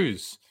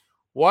shoes.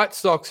 White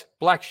socks,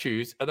 black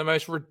shoes are the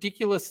most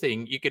ridiculous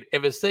thing you could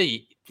ever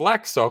see.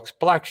 Black socks,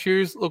 black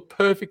shoes look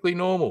perfectly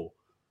normal.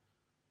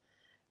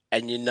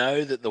 And you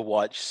know that the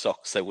white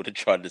socks they would have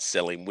tried to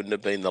sell him wouldn't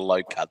have been the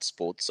low-cut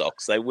sports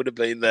socks. They would have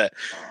been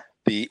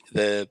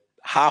the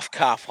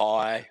half-calf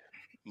high.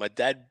 My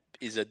dad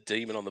is a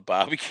demon on the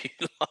barbecue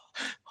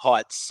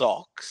height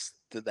socks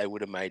that they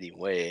would have made him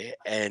wear.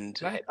 And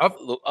Mate,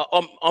 look,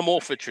 I'm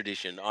all for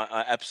tradition.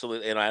 I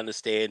absolutely, and I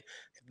understand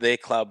their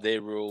club, their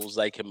rules,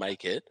 they can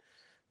make it.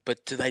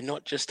 But do they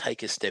not just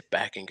take a step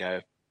back and go,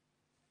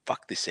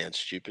 fuck, this sounds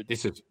stupid?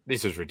 This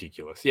is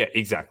ridiculous. Yeah,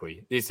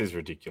 exactly. This is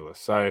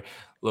ridiculous. So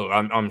look,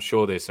 I'm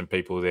sure there's some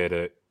people there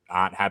that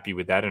aren't happy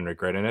with that and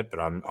regretting it, but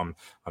I'm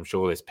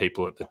sure there's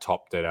people at the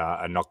top that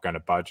are not going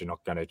to budge and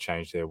not going to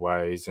change their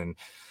ways. And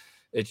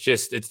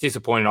it's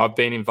disappointing. I've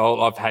been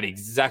involved. I've had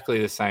exactly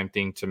the same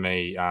thing to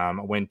me. I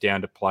went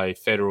down to play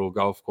federal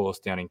golf course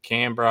down in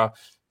Canberra,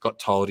 got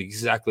told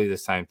exactly the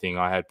same thing.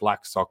 I had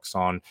black socks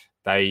on.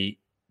 They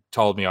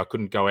told me I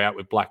couldn't go out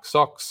with black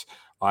socks.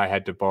 I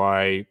had to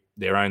buy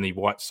their only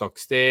white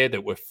socks there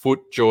that were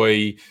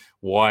FootJoy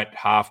white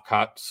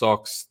half-cut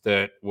socks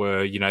that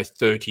were,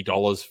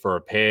 $30 for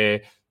a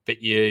pair.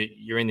 But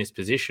you're in this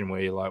position where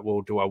you're like,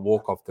 well, do I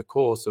walk off the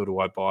course or do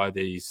I buy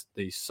these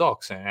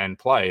socks and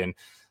play? And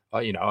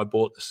I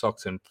bought the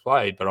socks and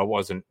played, but I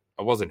wasn't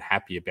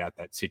happy about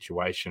that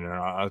situation. And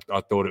I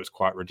thought it was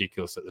quite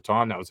ridiculous at the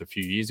time. That was a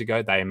few years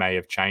ago. They may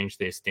have changed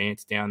their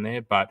stance down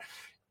there, but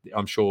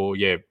I'm sure,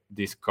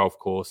 this golf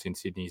course in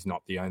Sydney is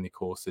not the only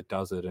course that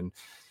does it. And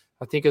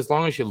I think as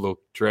long as you look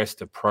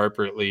dressed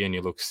appropriately and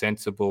you look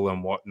sensible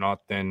and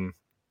whatnot, then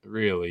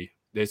really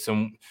there's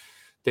some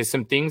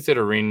things that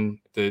are in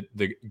the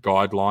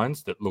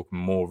guidelines that look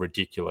more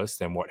ridiculous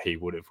than what he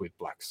would have with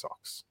black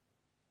socks.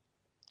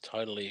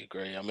 Totally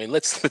agree. I mean,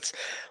 let's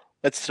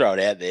throw it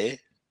out there.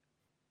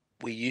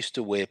 We used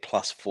to wear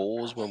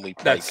 +4s when we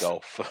played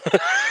golf.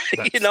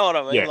 You know what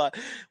I mean? Yeah. Like,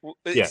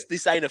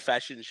 this ain't a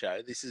fashion show.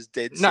 This is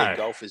dead set. No.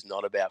 Golf is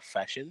not about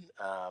fashion.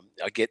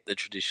 I get the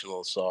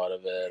traditional side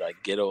of it. I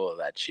get all of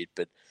that shit,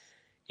 but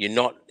he's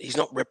not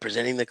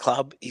representing the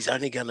club. He's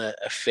only going to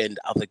offend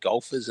other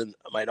golfers. And,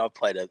 mate, I've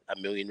played a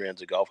million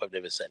rounds of golf. I've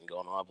never sat and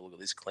gone, oh, look at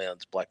this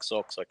clown's black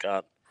socks.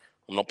 I'm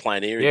not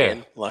playing here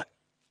again. Like,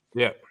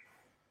 yeah.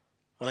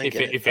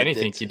 If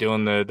anything, you're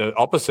doing the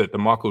opposite, the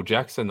Michael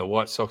Jackson, the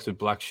white socks with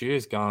black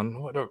shoes, going,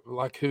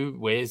 who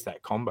wears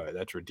that combo?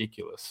 That's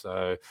ridiculous.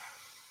 So,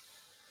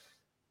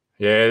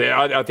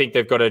 Yeah, I think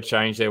they've got to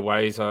change their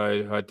ways.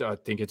 I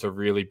think it's a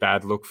really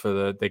bad look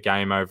for the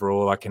game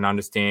overall. I can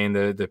understand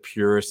the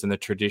purists and the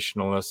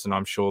traditionalists, and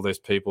I'm sure there's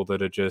people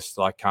that are just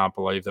like, can't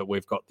believe that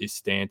we've got this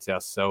stance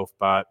ourselves.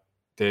 But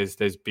there's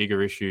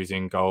bigger issues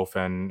in golf,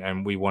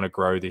 and we want to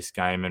grow this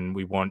game, and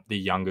we want the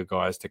younger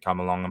guys to come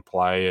along and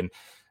play, and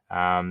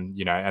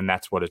and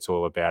that's what it's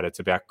all about. It's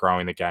about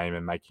growing the game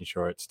and making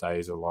sure it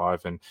stays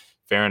alive. And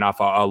fair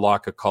enough, I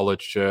like a collared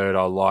shirt.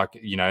 I like,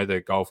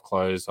 the golf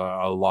clothes.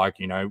 I like,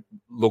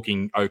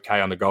 looking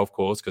okay on the golf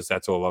course because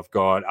that's all I've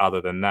got.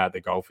 Other than that,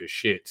 the golf is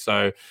shit.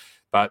 So,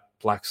 but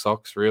black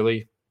socks,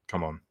 really?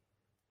 Come on.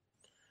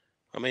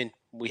 I mean,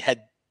 we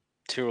had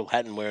Tyrrell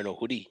Hatton wearing a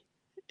hoodie,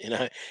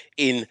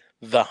 in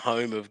the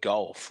home of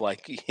golf,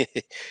 like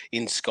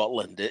in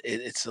Scotland.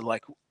 It's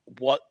like,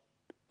 what?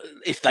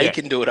 If they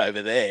can do it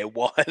over there,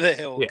 why the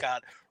hell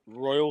can't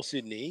Royal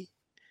Sydney,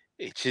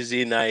 which is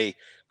in a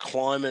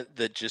climate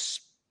that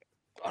just,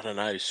 I don't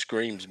know,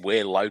 screams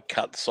wear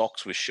low-cut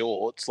socks with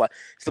shorts. Like,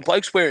 if the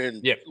bloke's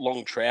wearing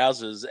long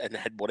trousers and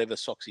had whatever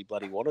socks he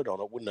bloody wanted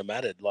on, it wouldn't have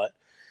mattered. Like,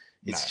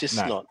 it's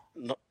not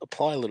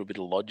apply a little bit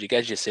of logic.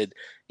 As you said,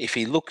 if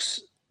he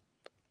looks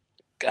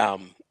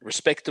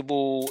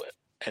respectable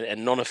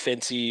and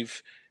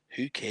non-offensive,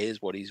 who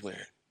cares what he's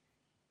wearing?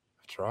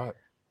 That's right.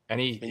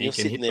 And you're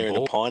sitting there in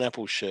a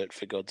pineapple shirt,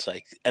 for God's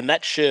sake. And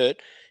that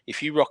shirt,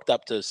 if you rocked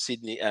up to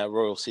Sydney,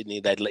 Royal Sydney,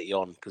 they'd let you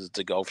on because it's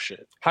a golf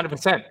shirt.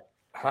 100%.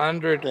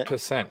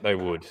 100% they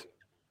would.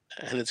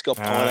 And it's got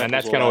pineapples. And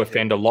that's going to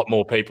offend a lot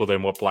more people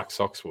than what black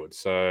socks would.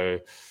 So,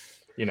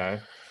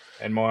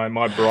 and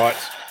my bright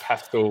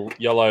pastel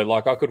yellow,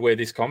 like I could wear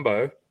this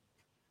combo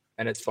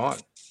and it's fine.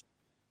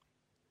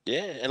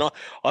 Yeah, and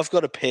I've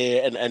got a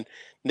pair, and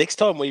next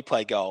time we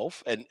play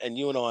golf, and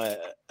you and I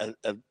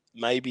are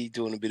maybe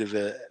doing a bit of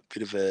a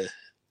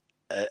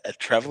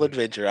travel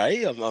adventure,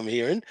 eh? I'm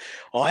hearing.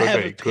 I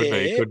have a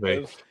pair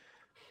of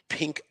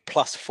pink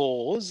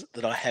 +4s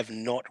that I have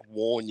not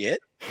worn yet,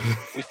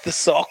 with the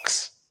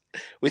socks,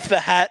 with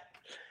the hat.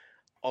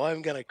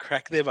 I'm going to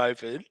crack them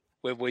open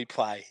when we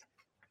play.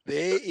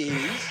 There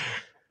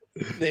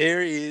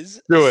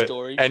is do a it,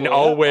 story, and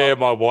I'll wear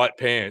my white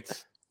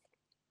pants.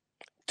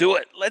 Do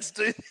it. Let's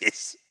do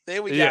this.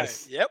 There we go.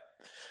 Yep.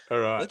 All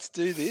right. Let's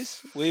do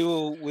this. We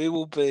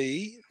will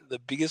be the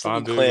biggest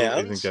Time little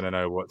clowns. Isn't going to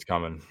know what's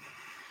coming.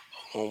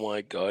 Oh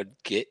my God!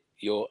 Get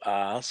your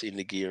ass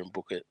into gear and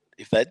book it.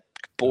 If that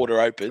border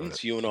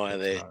opens, you and I are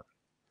there.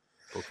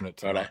 Booking it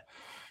tonight.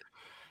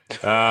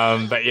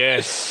 But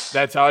yes,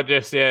 I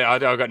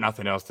got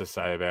nothing else to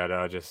say about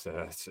it.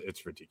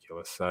 It's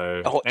ridiculous.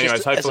 So,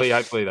 anyways,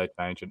 hopefully they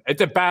change it. It's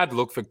a bad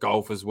look for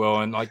golf as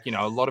well, and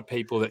a lot of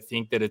people that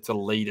think that it's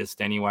elitist.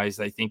 Anyways,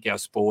 they think our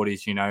sport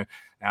is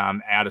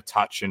out of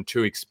touch and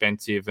too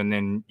expensive, and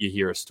then you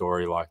hear a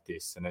story like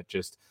this, and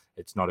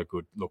it's not a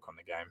good look on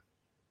the game.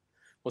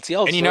 What's the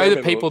old? And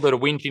the people that are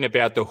whinging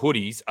about the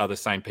hoodies are the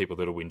same people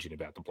that are whinging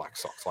about the black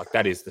socks. Like,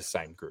 that is the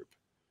same group.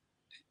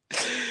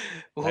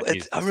 Well,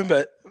 I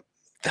remember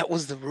that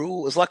was the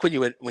rule. It was like when you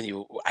were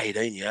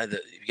 18, that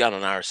if you go on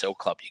an RSL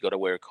club, you got to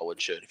wear a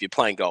collared shirt. If you're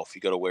playing golf,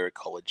 you got to wear a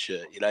collared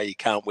shirt. You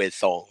can't wear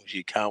thongs.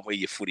 You can't wear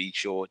your footy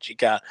shorts. You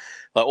can't,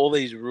 like, all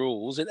these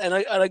rules. And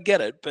I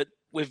get it, but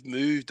we've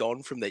moved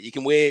on from that. You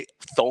can wear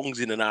thongs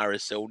in an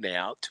RSL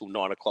now till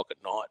 9 o'clock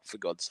at night, for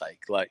God's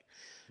sake. Like,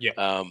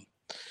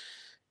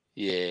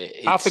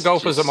 half the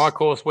golfers at my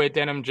course wear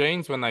denim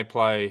jeans when they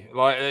play.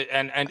 Like,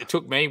 and it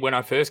took me, when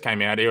I first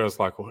came out here, I was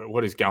like,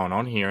 what is going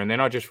on here? And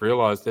then I just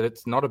realized that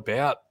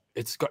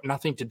it's got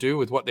nothing to do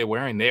with what they're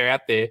wearing. They're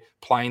out there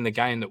playing the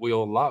game that we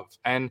all love.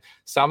 And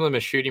some of them are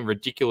shooting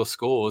ridiculous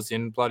scores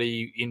in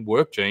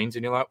work jeans.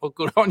 And you're like, well,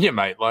 good on you,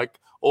 mate. Like,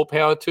 all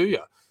power to you.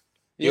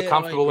 You're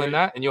comfortable in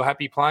that and you're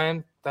happy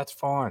playing. That's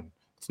fine.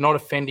 It's not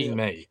offending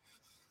me.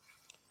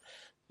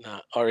 No,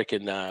 I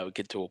reckon we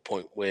get to a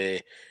point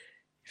where,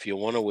 if you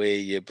want to wear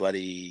your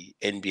bloody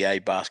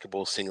NBA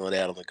basketball singlet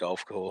out on the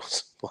golf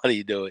course,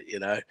 bloody do it,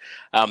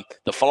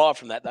 The follow-up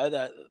from that,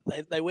 though,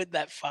 they went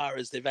that far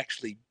as they've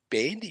actually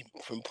banned him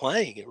from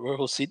playing at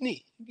Royal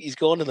Sydney. He's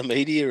gone to the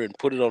media and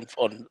put it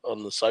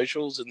on the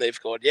socials, and they've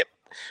gone, yep,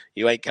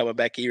 you ain't coming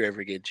back here ever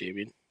again,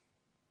 champion.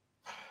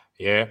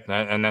 Yeah,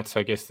 and that's,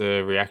 I guess,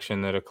 the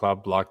reaction that a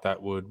club like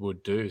that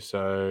would do.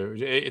 So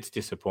it's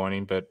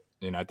disappointing, but,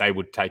 they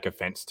would take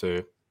offence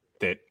to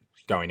that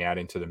going out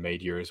into the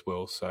media as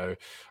well. So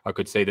I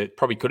could see that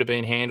probably could have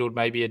been handled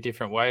maybe a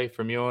different way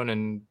from Ewan,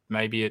 and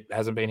maybe it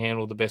hasn't been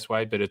handled the best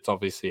way, but it's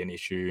obviously an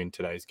issue in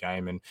today's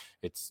game, and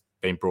it's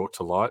been brought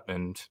to light,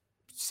 and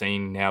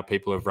seeing how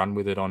people have run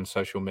with it on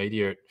social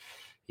media,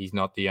 he's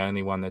not the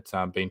only one that's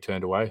been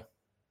turned away.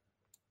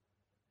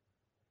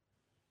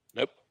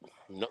 Nope,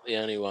 not the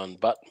only one.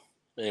 But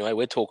anyway,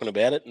 we're talking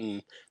about it,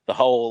 and the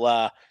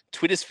whole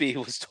Twitter sphere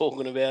was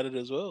talking about it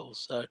as well.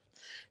 So, do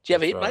you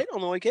have a hit, mate,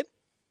 on the weekend?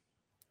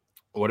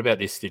 What about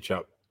this stitch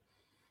up?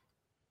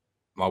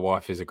 My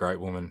wife is a great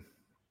woman.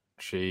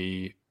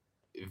 She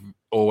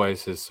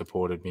always has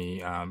supported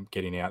me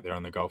getting out there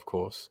on the golf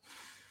course.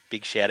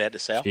 Big shout out to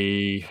Sal.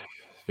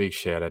 big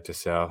shout out to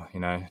Sal.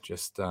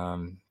 Just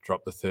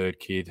dropped the third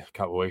kid a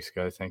couple of weeks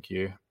ago. Thank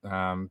you.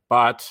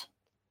 But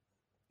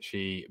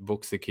she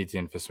books the kids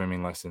in for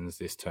swimming lessons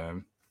this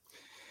term.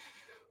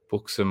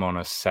 Books them on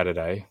a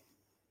Saturday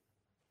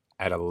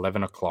at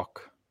 11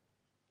 o'clock.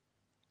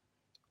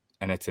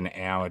 And it's an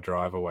hour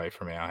drive away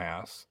from our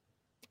house.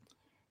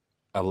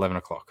 11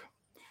 o'clock.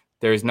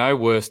 There is no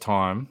worse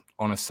time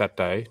on a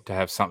Saturday to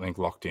have something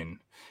locked in.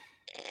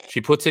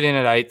 She puts it in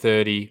at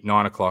 8:30,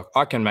 9 o'clock.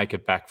 I can make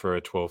it back for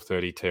a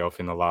 12:30 tee off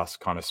in the last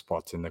kind of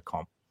spots in the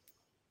comp.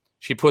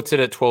 She puts it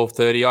at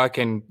 12:30. I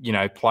can,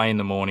 play in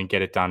the morning,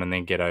 get it done, and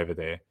then get over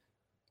there.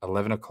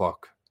 11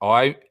 o'clock.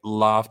 I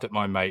laughed at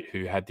my mate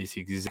who had this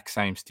exact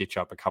same stitch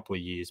up a couple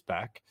of years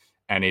back,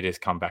 and it has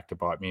come back to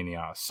bite me in the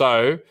ass.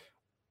 So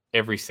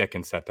every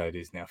second Saturday it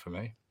is now for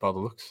me. By the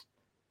looks,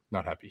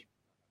 not happy.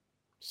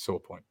 Sore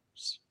point.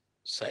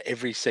 So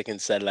every second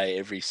Saturday,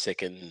 every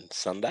second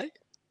Sunday?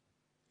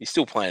 You're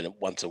still playing it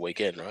once a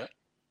weekend, right?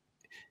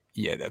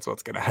 Yeah, that's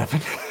what's going to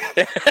happen.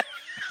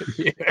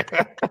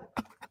 Yeah.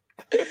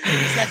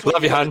 That's what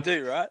Love you you, got hun. to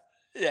do, right?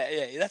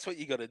 Yeah, that's what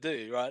you got to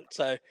do, right?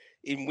 So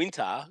in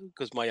winter,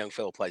 because my young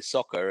fella plays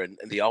soccer, and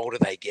the older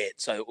they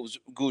get, so it was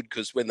good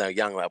because when they were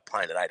young, they were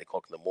playing at 8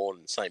 o'clock in the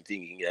morning. Same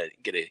thing, you can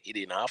get a hit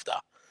in after.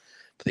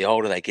 But the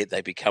older they get,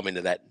 they become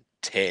into that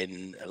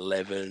 10,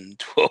 11,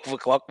 12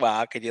 o'clock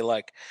mark, and you're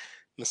like,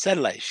 the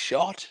Saturday's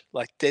shot,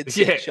 like dead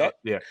set shot.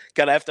 Yeah.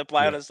 Gonna have to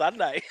play on a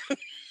Sunday.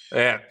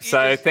 Yeah.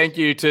 So thank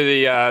you to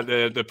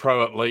the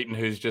pro at Leeton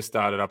who's just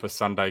started up a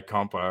Sunday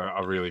comp.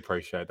 I really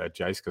appreciate that,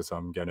 Jace, because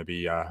I'm going to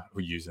be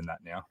using that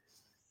now.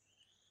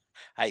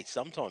 Hey,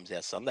 sometimes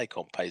our Sunday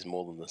comp pays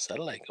more than the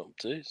Saturday comp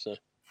too. So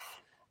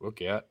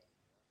look out.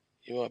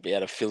 You might be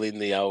able to fill in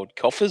the old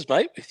coffers,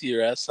 mate, with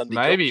your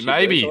Sunday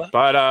maybe.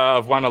 But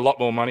I've won a lot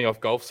more money off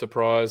Golf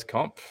Surprise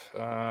comp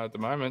at the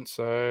moment.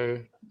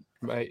 So,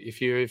 mate,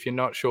 if you're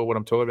not sure what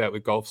I'm talking about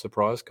with Golf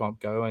Surprise comp,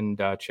 go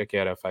and check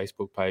out our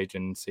Facebook page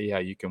and see how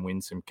you can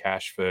win some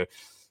cash for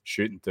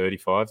shooting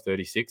 35,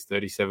 36,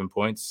 37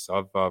 points.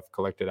 I've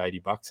collected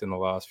 $80 in the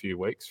last few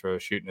weeks for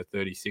shooting a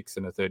 36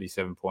 and a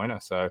 37 pointer.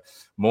 So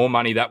more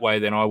money that way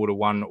than I would have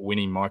won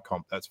winning my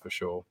comp. That's for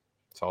sure.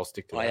 So I'll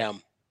stick to that.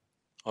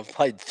 I've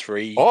played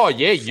 3. Oh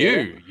yeah,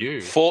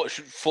 you.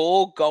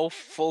 Four golf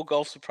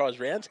surprise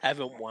rounds.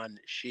 Haven't won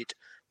shit.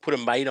 Put a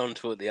mate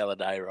onto it the other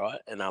day, right?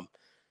 And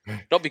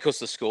not because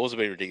the scores have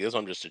been ridiculous.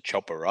 I'm just a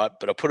chopper, right?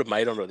 But I put a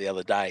mate onto it the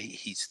other day.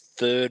 His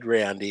third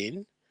round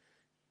in,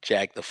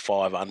 jagged the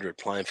 500,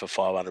 playing for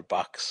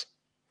 $500.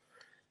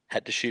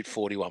 Had to shoot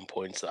 41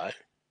 points though. I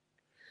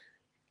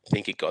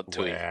think it got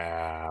to him.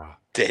 Wow.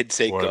 Dead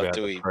set What got about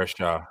to the him.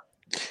 pressure?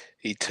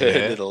 He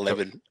turned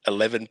at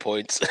 11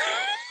 points.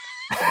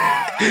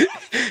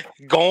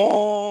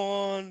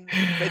 Gone.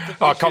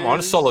 Oh, come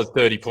on. Solid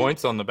 30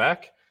 points on the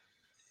back.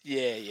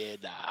 Yeah,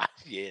 nah.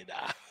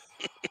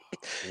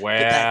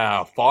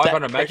 Wow.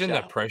 500. Imagine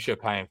pressure. the pressure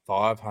paying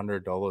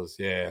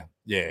 $500.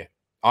 Yeah.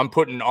 I'm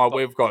putting,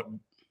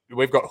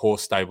 we've got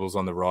horse stables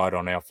on the ride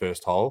on our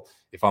first hole.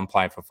 If I'm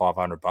playing for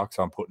 $500,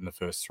 I'm putting the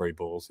first 3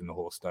 balls in the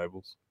horse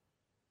stables.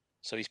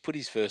 So he's put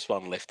his first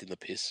one left in the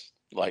piss,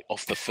 like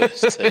off the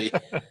first tee.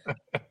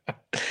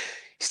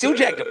 Still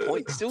jagged a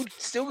point.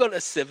 Still got a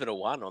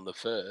 7-1 on the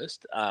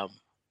first. I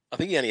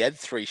think he only had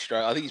 3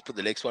 strokes. I think he's put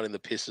the next one in the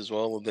piss as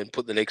well, and then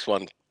put the next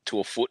one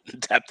to a foot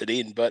and tapped it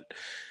in. But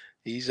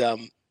he's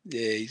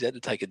he's had to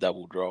take a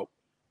double drop.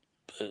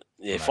 But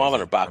yeah,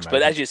 Amazing. $500.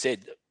 But as you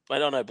said,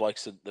 mate, I know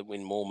blokes that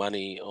win more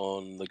money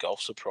on the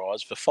Golf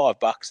Surprise for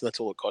 $5. That's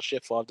all it costs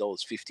you.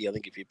 $5.50, I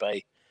think, if you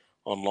pay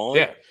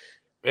online.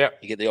 Yeah.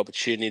 You get the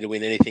opportunity to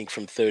win anything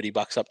from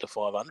 $30 up to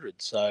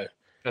 500. So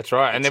That's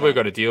right. And then we've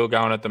got a deal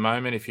going at the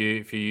moment. If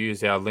you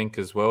use our link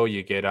as well,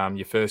 you get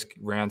your first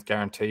round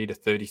guaranteed a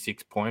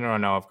 36 pointer. I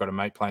know I've got a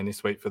mate playing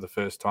this week for the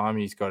first time.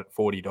 He's got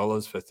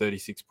 $40 for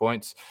 36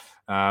 points.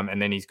 And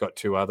then he's got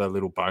 2 other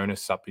little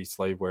bonus up his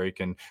sleeve where he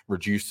can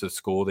reduce the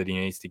score that he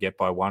needs to get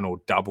by 1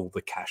 or double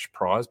the cash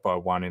prize by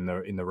 1 in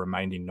the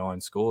remaining 9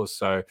 scores.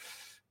 So,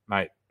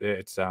 mate,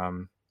 it's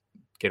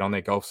get on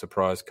their Golf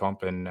Surprise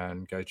comp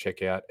and go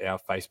check out our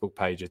Facebook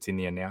page. It's in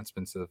the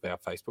announcements of our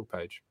Facebook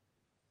page.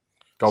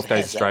 Golf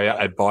Days Australia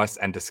advice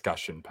and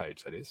discussion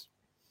page, that is.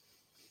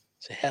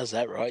 So how's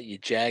that, right? You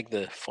jag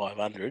the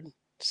 500,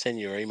 send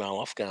your email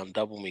off, going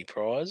double me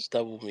prize,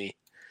 double me.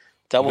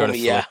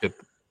 Yeah,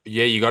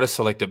 you got to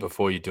select it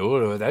before you do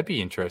it. Or that'd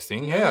be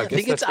interesting. Yeah, I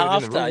think it's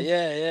after.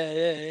 Yeah.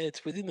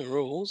 It's within the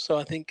rules. So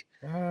I think.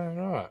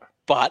 Right.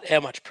 But how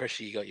much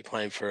pressure you got? You're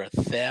playing for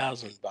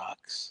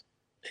 $1,000,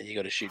 and you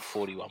got to shoot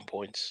 41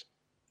 points.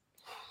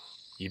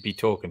 You'd be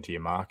talking to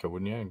your marker,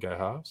 wouldn't you, and go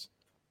halves?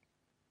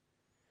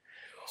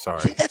 Sorry.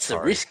 I think that's the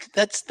risk.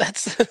 That's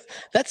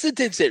the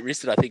dead set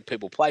risk that I think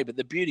people play. But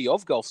the beauty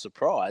of Golf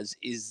Surprise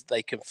is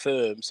they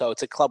confirm. So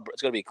it's a club.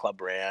 It's got to be a club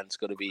round. It's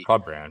got to be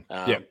club round.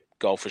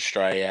 Golf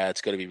Australia.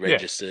 It's got to be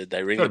registered.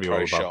 They ring the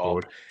pro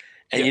shop,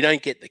 and you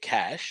don't get the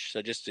cash.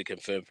 So just to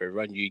confirm for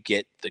everyone, you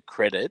get the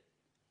credit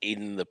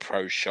in the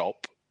pro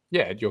shop.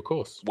 Yeah, at your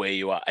course. Where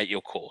you are at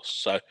your course.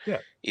 So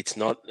it's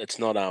not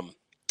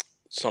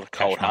It's not a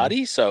cold money.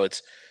 hardy, so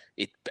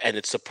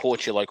it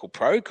supports your local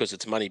pro because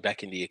it's money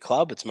back into your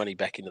club. It's money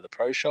back into the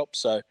pro shop.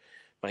 So,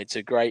 mate, it's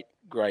a great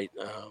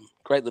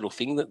little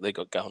thing that they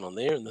got going on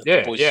there, and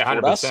the boys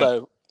support 100%. us.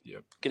 So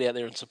get out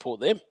there and support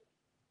them.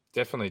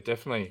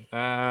 Definitely.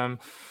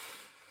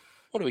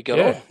 What do we got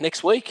on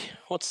next week?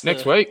 What's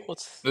next week?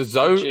 What's the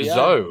Zoe?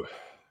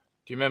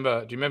 Do you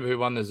remember who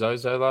won the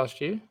Zozo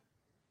last year?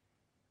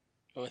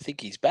 I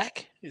think he's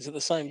back. Is it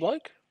the same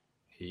bloke?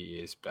 He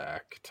is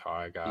back.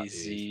 Tiger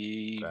is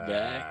he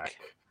back?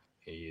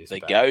 He is the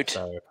back. GOAT.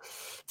 So,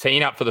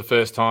 teeing up for the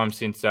first time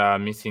since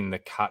missing the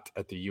cut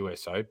at the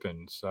US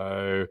Open.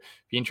 So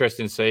be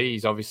interesting to see.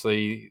 He's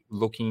obviously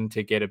looking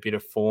to get a bit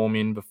of form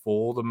in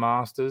before the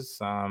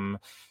Masters.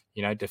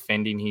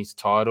 Defending his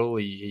title.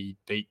 He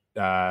beat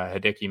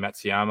Hideki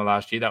Matsuyama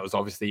last year. That was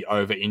obviously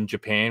over in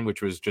Japan,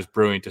 which was just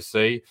brilliant to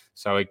see.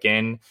 So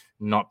again,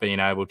 not being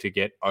able to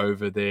get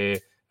over there.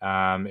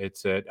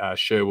 It's at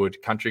Sherwood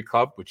Country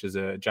Club, which is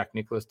a Jack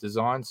Nicklaus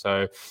design.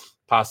 So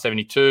past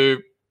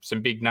 72,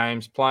 some big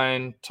names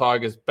playing.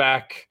 Tiger's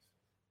back.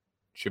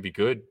 Should be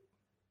good.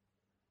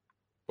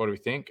 What do we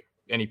think?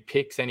 Any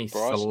picks, any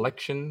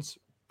selections?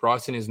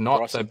 Bryson is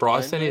not.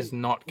 Bryson is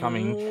not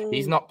coming.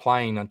 He's not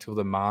playing until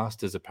the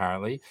Masters,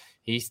 apparently.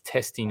 He's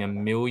testing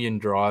 1 million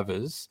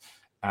drivers,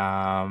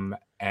 and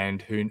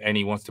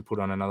he wants to put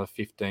on another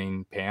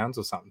 15 pounds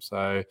or something.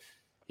 So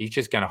he's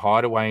just going to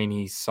hide away in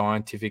his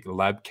scientific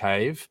lab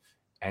cave,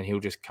 and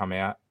he'll just come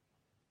out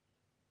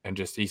and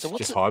he's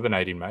just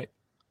hibernating, mate.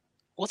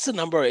 What's the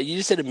number? You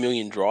just said 1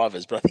 million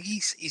drivers, but I think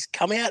he's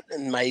come out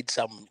and made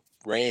some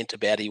rant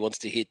about he wants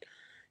to hit.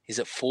 Is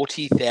it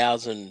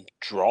 40,000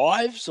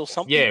 drives or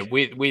something? Yeah,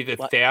 with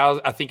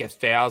 1,000, I think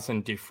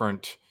 1,000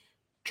 different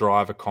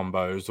driver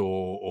combos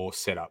or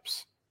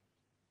setups.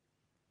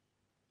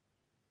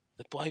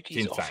 The bloke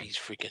is off his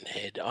freaking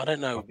head. I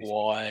don't know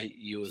why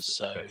you were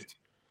so.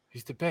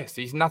 He's the best.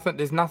 He's nothing.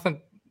 There's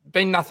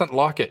been nothing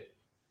like it.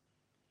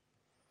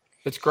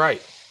 It's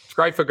great. It's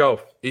great for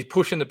golf. He's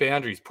pushing the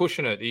boundaries,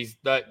 pushing it. He's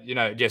that.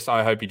 Yes,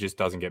 I hope he just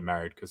doesn't get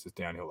married because it's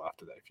downhill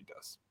after that if he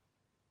does.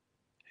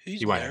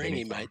 Who's marrying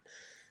him, mate?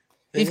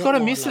 He's got a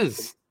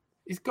missus.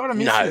 He's got a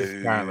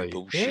missus, apparently.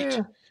 Bullshit.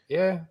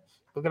 Yeah.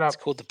 Look it up.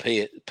 It's called the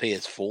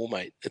PS4,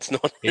 mate. It's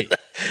not.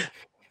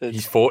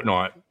 He's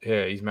Fortnite.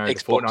 Yeah, he's married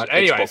to Fortnite.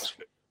 Anyways,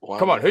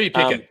 come on. Who are you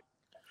picking?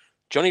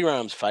 Johnny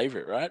Rahm's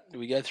favourite, right? Do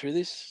we go through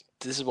this?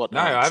 This is what.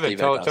 No, I haven't.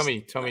 Tell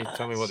me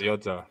what the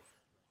odds are.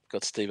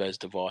 Got Steve-O's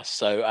device.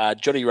 So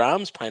Johnny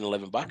Rahm's paying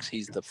 $11.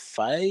 He's the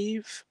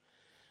fave.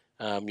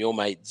 Your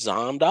mate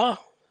Zander,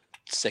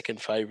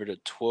 second favourite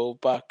at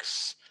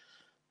 $12.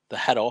 The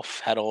hat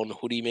on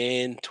hoodie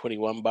man,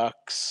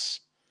 $21.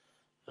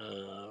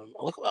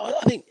 Look,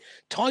 I think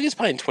Tiger's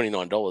paying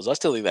 $29. I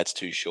still think that's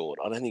too short.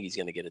 I don't think he's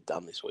going to get it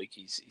done this week.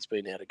 He's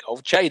been out of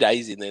golf. Jay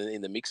Day's in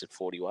the mix at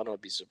 41.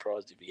 I'd be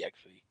surprised if he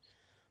actually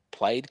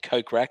played.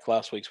 Coke Rack,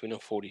 last week's winner,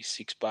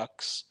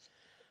 $46.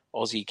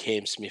 Aussie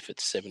Cam Smith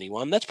at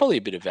 71. That's probably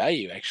a bit of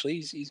value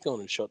actually. He's gone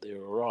and shot there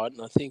all right,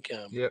 and I think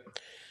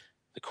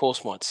the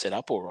course might set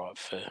up all right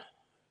for.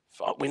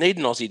 We need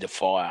an Aussie to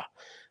fire.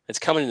 It's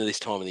coming into this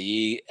time of the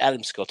year.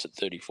 Adam Scott's at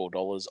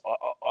 $34.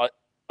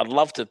 I'd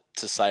love to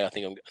say I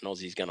think an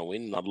Aussie's going to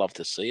win, and I'd love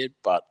to see it,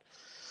 but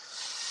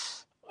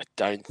I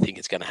don't think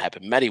it's going to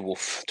happen. Matty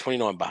Wolf,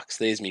 $29.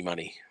 There's me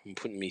money. I'm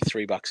putting me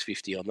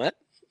 $3.50 on that.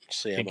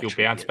 See how think much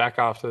he'll bounce back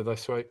after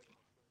this week?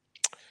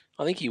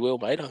 I think he will,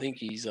 mate. I think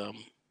he's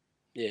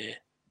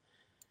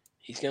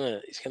he's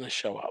gonna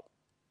show up.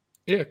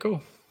 Yeah,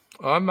 cool.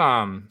 I'm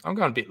going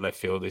a bit left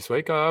field this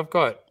week. I've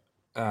got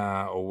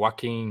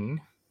Joaquin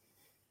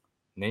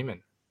Neiman.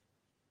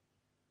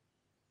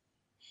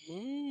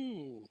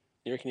 You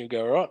reckon he'll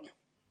go all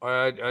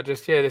right? I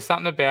just there's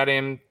something about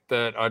him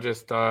that I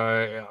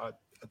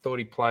thought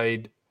he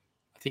played.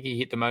 I think he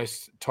hit the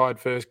most tied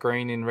first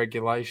green in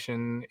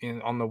regulation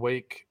on the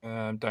week.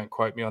 Don't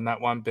quote me on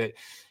that one, but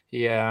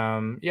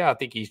I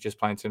think he's just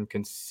playing some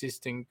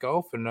consistent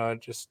golf, and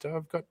I've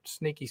got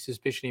sneaky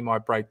suspicion he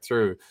might break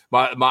through.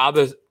 My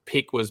other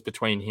pick was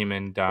between him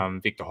and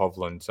Victor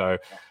Hovland, so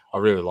I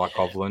really like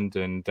Hovland,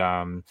 and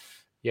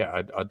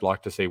I'd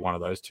like to see one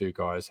of those two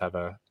guys have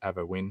a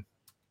win.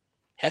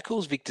 How cool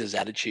is Victor's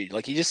attitude?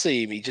 Like, you just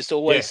see him, he just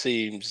always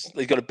seems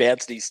he's got a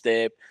bounce in his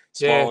step,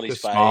 smile on his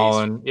face.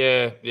 Smiling.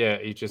 Yeah,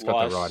 he's just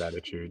got the right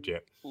attitude. Yeah,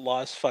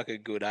 life's fucking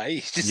good, eh?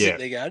 He's just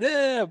sitting there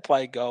going,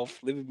 play golf,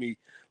 living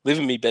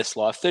me best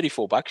life.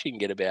 $34 you can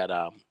get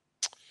about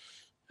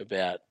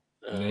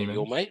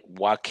your mate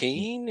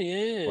Joaquin.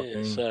 Yeah,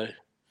 Joaquin. So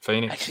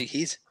Phoenix.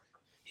 Actually,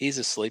 here's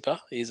a sleeper.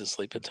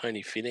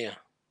 Tony Finau.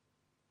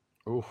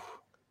 Ooh,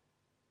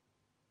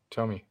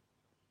 tell me.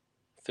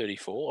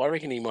 34. I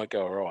reckon he might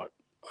go all right.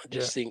 I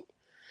just think,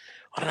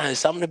 I don't know,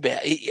 something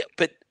about it.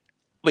 But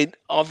I mean,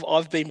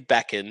 I've been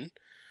backing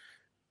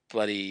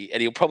bloody,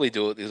 and he'll probably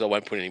do it because I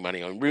won't put any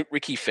money on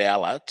Ricky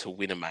Fowler to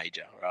win a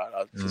major, right?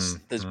 I've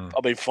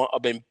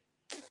been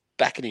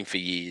backing him for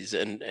years,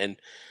 and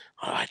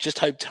I just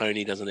hope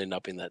Tony doesn't end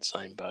up in that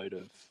same boat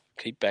of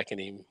keep backing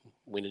him,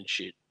 winning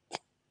shit.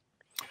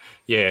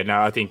 Yeah,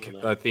 no, I think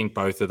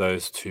both of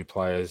those two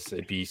players,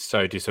 it'd be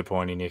so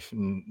disappointing if,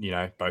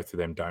 both of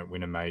them don't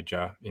win a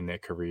major in their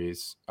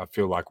careers. I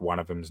feel like one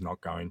of them's not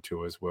going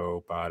to as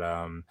well, but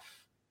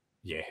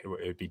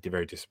it'd be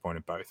very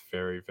disappointing. Both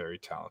very, very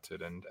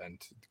talented and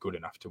good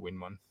enough to win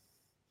one.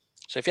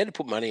 So if you had to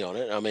put money on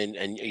it, I mean,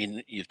 and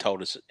you've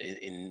told us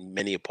in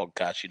many a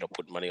podcast you're not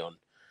putting money on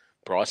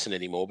Bryson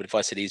anymore, but if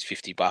I said here's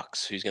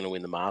 $50, who's going to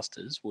win the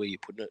Masters, where are you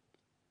putting it?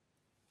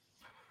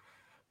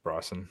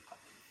 Bryson.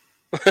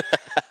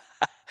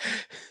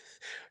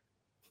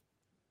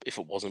 If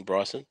it wasn't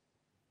Bryson?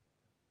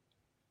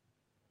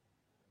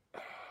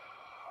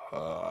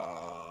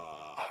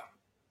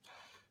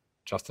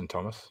 Justin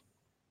Thomas.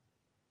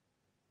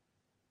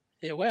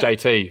 Yeah, wow.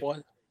 JT. Why?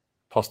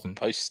 Poston.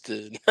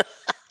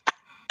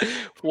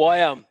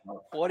 Why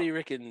do you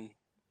reckon?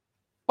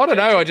 I don't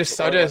know. I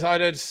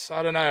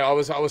don't know. I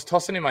was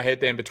tossing in my head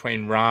then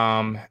between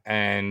Rahm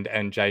and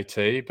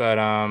JT, but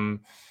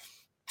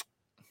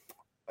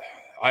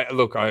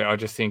I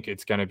just think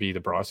it's going to be the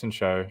Bryson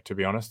show, to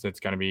be honest. It's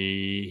going to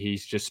be,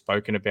 he's just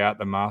spoken about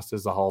the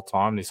Masters the whole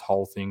time. This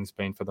whole thing's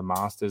been for the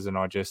Masters, and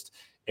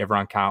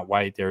everyone can't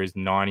wait. There is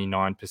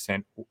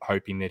 99%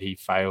 hoping that he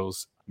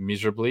fails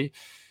miserably,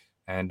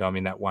 and I'm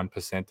in that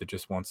 1% that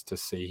just wants to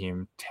see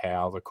him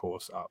towel the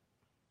course up.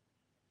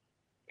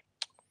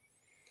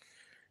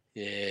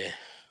 Yeah,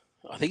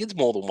 I think it's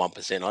more than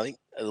 1%. I think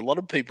a lot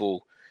of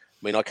people,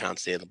 I mean, I can't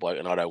stand the bloke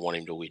and I don't want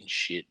him to win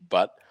shit,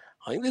 but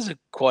I think there's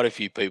quite a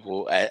few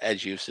people,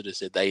 as you've sort of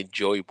said, they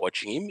enjoy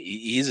watching him.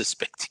 He is a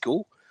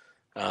spectacle.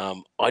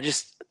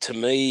 To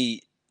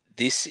me,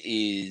 this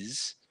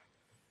is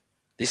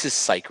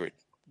sacred.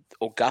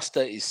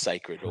 Augusta is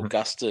sacred.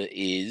 Augusta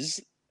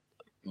is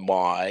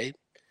my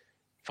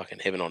fucking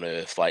heaven on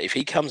earth. Like, if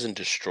he comes and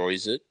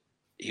destroys it,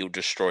 he'll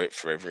destroy it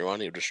for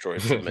everyone. He'll destroy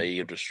it for me.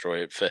 He'll destroy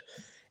it for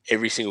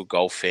every single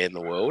golf fan in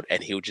the world,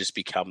 and he'll just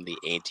become the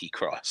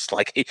Antichrist.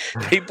 Like,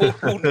 people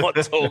will not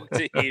talk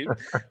to him.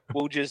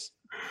 We'll just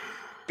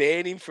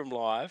ban him from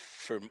life,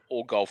 from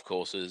all golf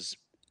courses,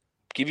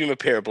 give him a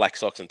pair of black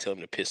socks and tell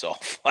him to piss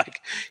off. Like,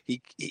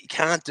 he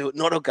can't do it.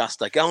 Not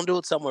Augusta. Go and do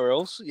it somewhere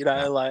else.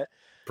 Like,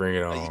 bring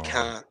it on. Like, you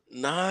can't.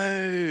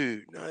 No.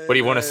 What do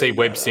you want to see?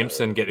 Webb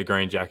Simpson get the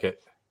green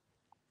jacket?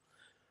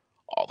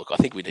 Oh, look, I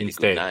think we need a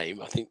good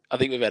name. I think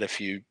we've had a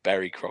few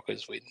Barry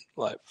Crockers win.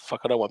 Like,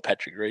 fuck, I don't want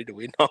Patrick Reed to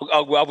win.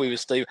 I'll go with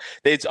Steve.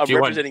 Do you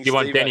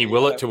want Danny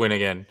Willett to win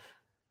again?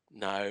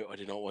 No, I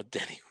do not want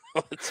Danny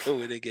Willett to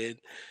win again.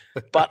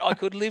 But I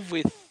could live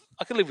with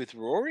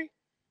Rory.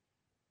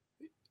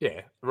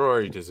 Yeah,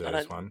 Rory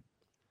deserves one.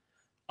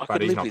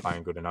 But he's not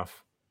playing good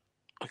enough.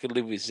 I could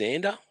live with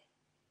Xander.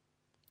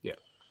 Yeah.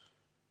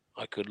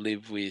 I could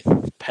live with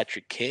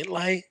Patrick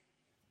Cantlay.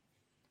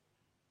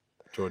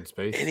 Jordan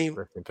Spieth,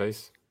 rest in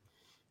peace.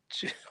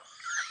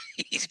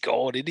 He's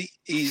gone, isn't he?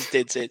 He's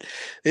dead set.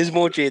 There's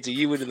more chance of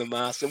you winning the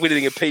Masters,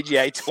 winning a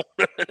PGA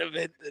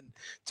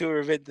tour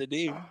event than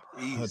him.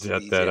 I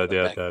doubt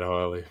that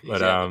highly.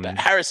 But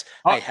Harris,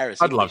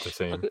 I'd love to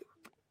see him.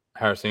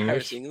 Harris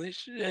English.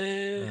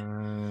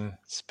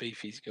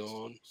 Spieth's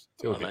gone.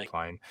 Still a bit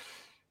plain.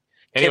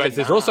 Anyways,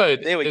 there's also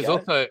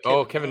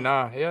Kevin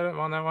Na. Yeah, I don't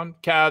mind that one.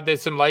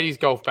 There's some ladies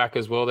golf back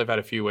as well. They've had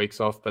a few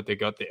weeks off, but they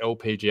got the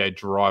LPGA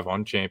Drive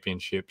On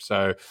Championship.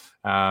 So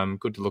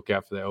good to look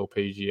out for the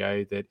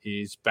LPGA that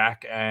is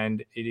back,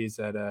 and it is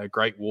at a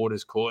Great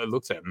Waters course. It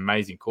looks like an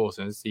amazing course,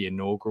 and it's the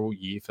inaugural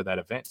year for that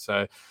event.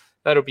 So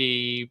that'll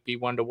be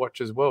one to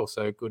watch as well.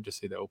 So good to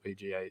see the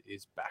LPGA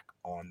is back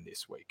on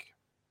this week.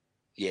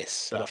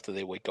 Yes, after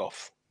their week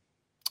off.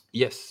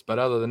 Yes, but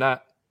other than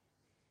that,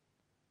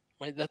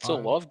 mate, that's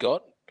all I've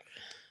got.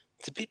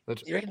 It's a bit.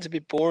 You reckon it's a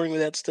bit boring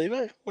without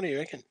Steve-O? What do you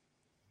reckon?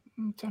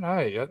 I don't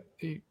know.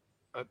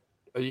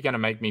 Are you going to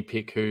make me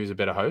pick who's a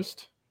better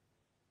host?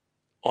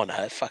 Oh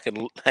no,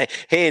 fucking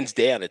hands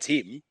down, it's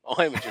him.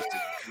 I'm just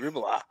a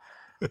dribbler.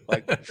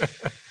 Like,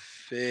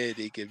 fair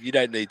dinkum. You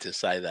don't need to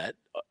say that.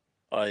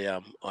 I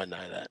know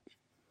that.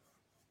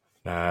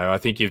 No, I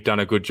think you've done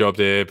a good job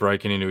there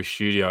breaking into his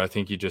studio. I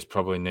think you just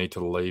probably need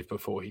to leave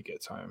before he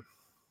gets home.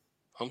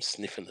 I'm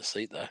sniffing the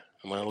seat, though.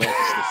 Am I allowed to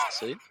sniff the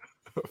seat?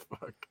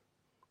 Fuck.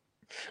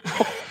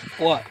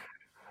 What?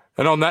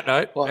 And on that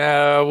note,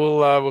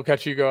 we'll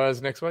catch you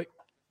guys next week.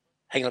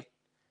 Hang on.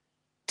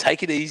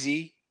 Take it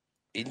easy.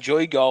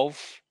 Enjoy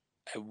golf.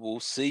 And we'll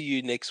see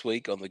you next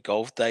week on the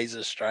Golf Days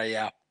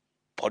Australia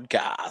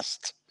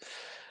podcast.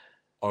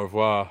 Au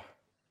revoir.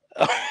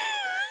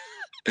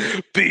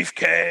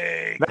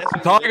 Beefcake.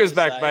 Tiger's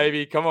back,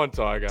 baby. Come on,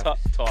 Tiger.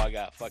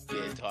 Tiger. Fuck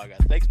yeah, Tiger.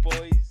 Thanks,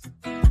 boys.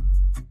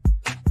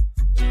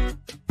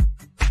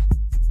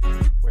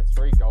 We're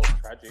three golf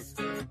tragics.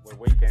 We're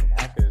weekend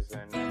hackers,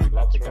 and we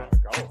love to go to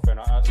golf.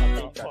 And I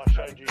think I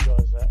showed you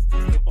guys that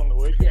on the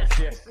weekend.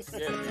 Yes,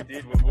 you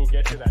did. We'll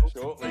get to that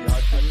shortly.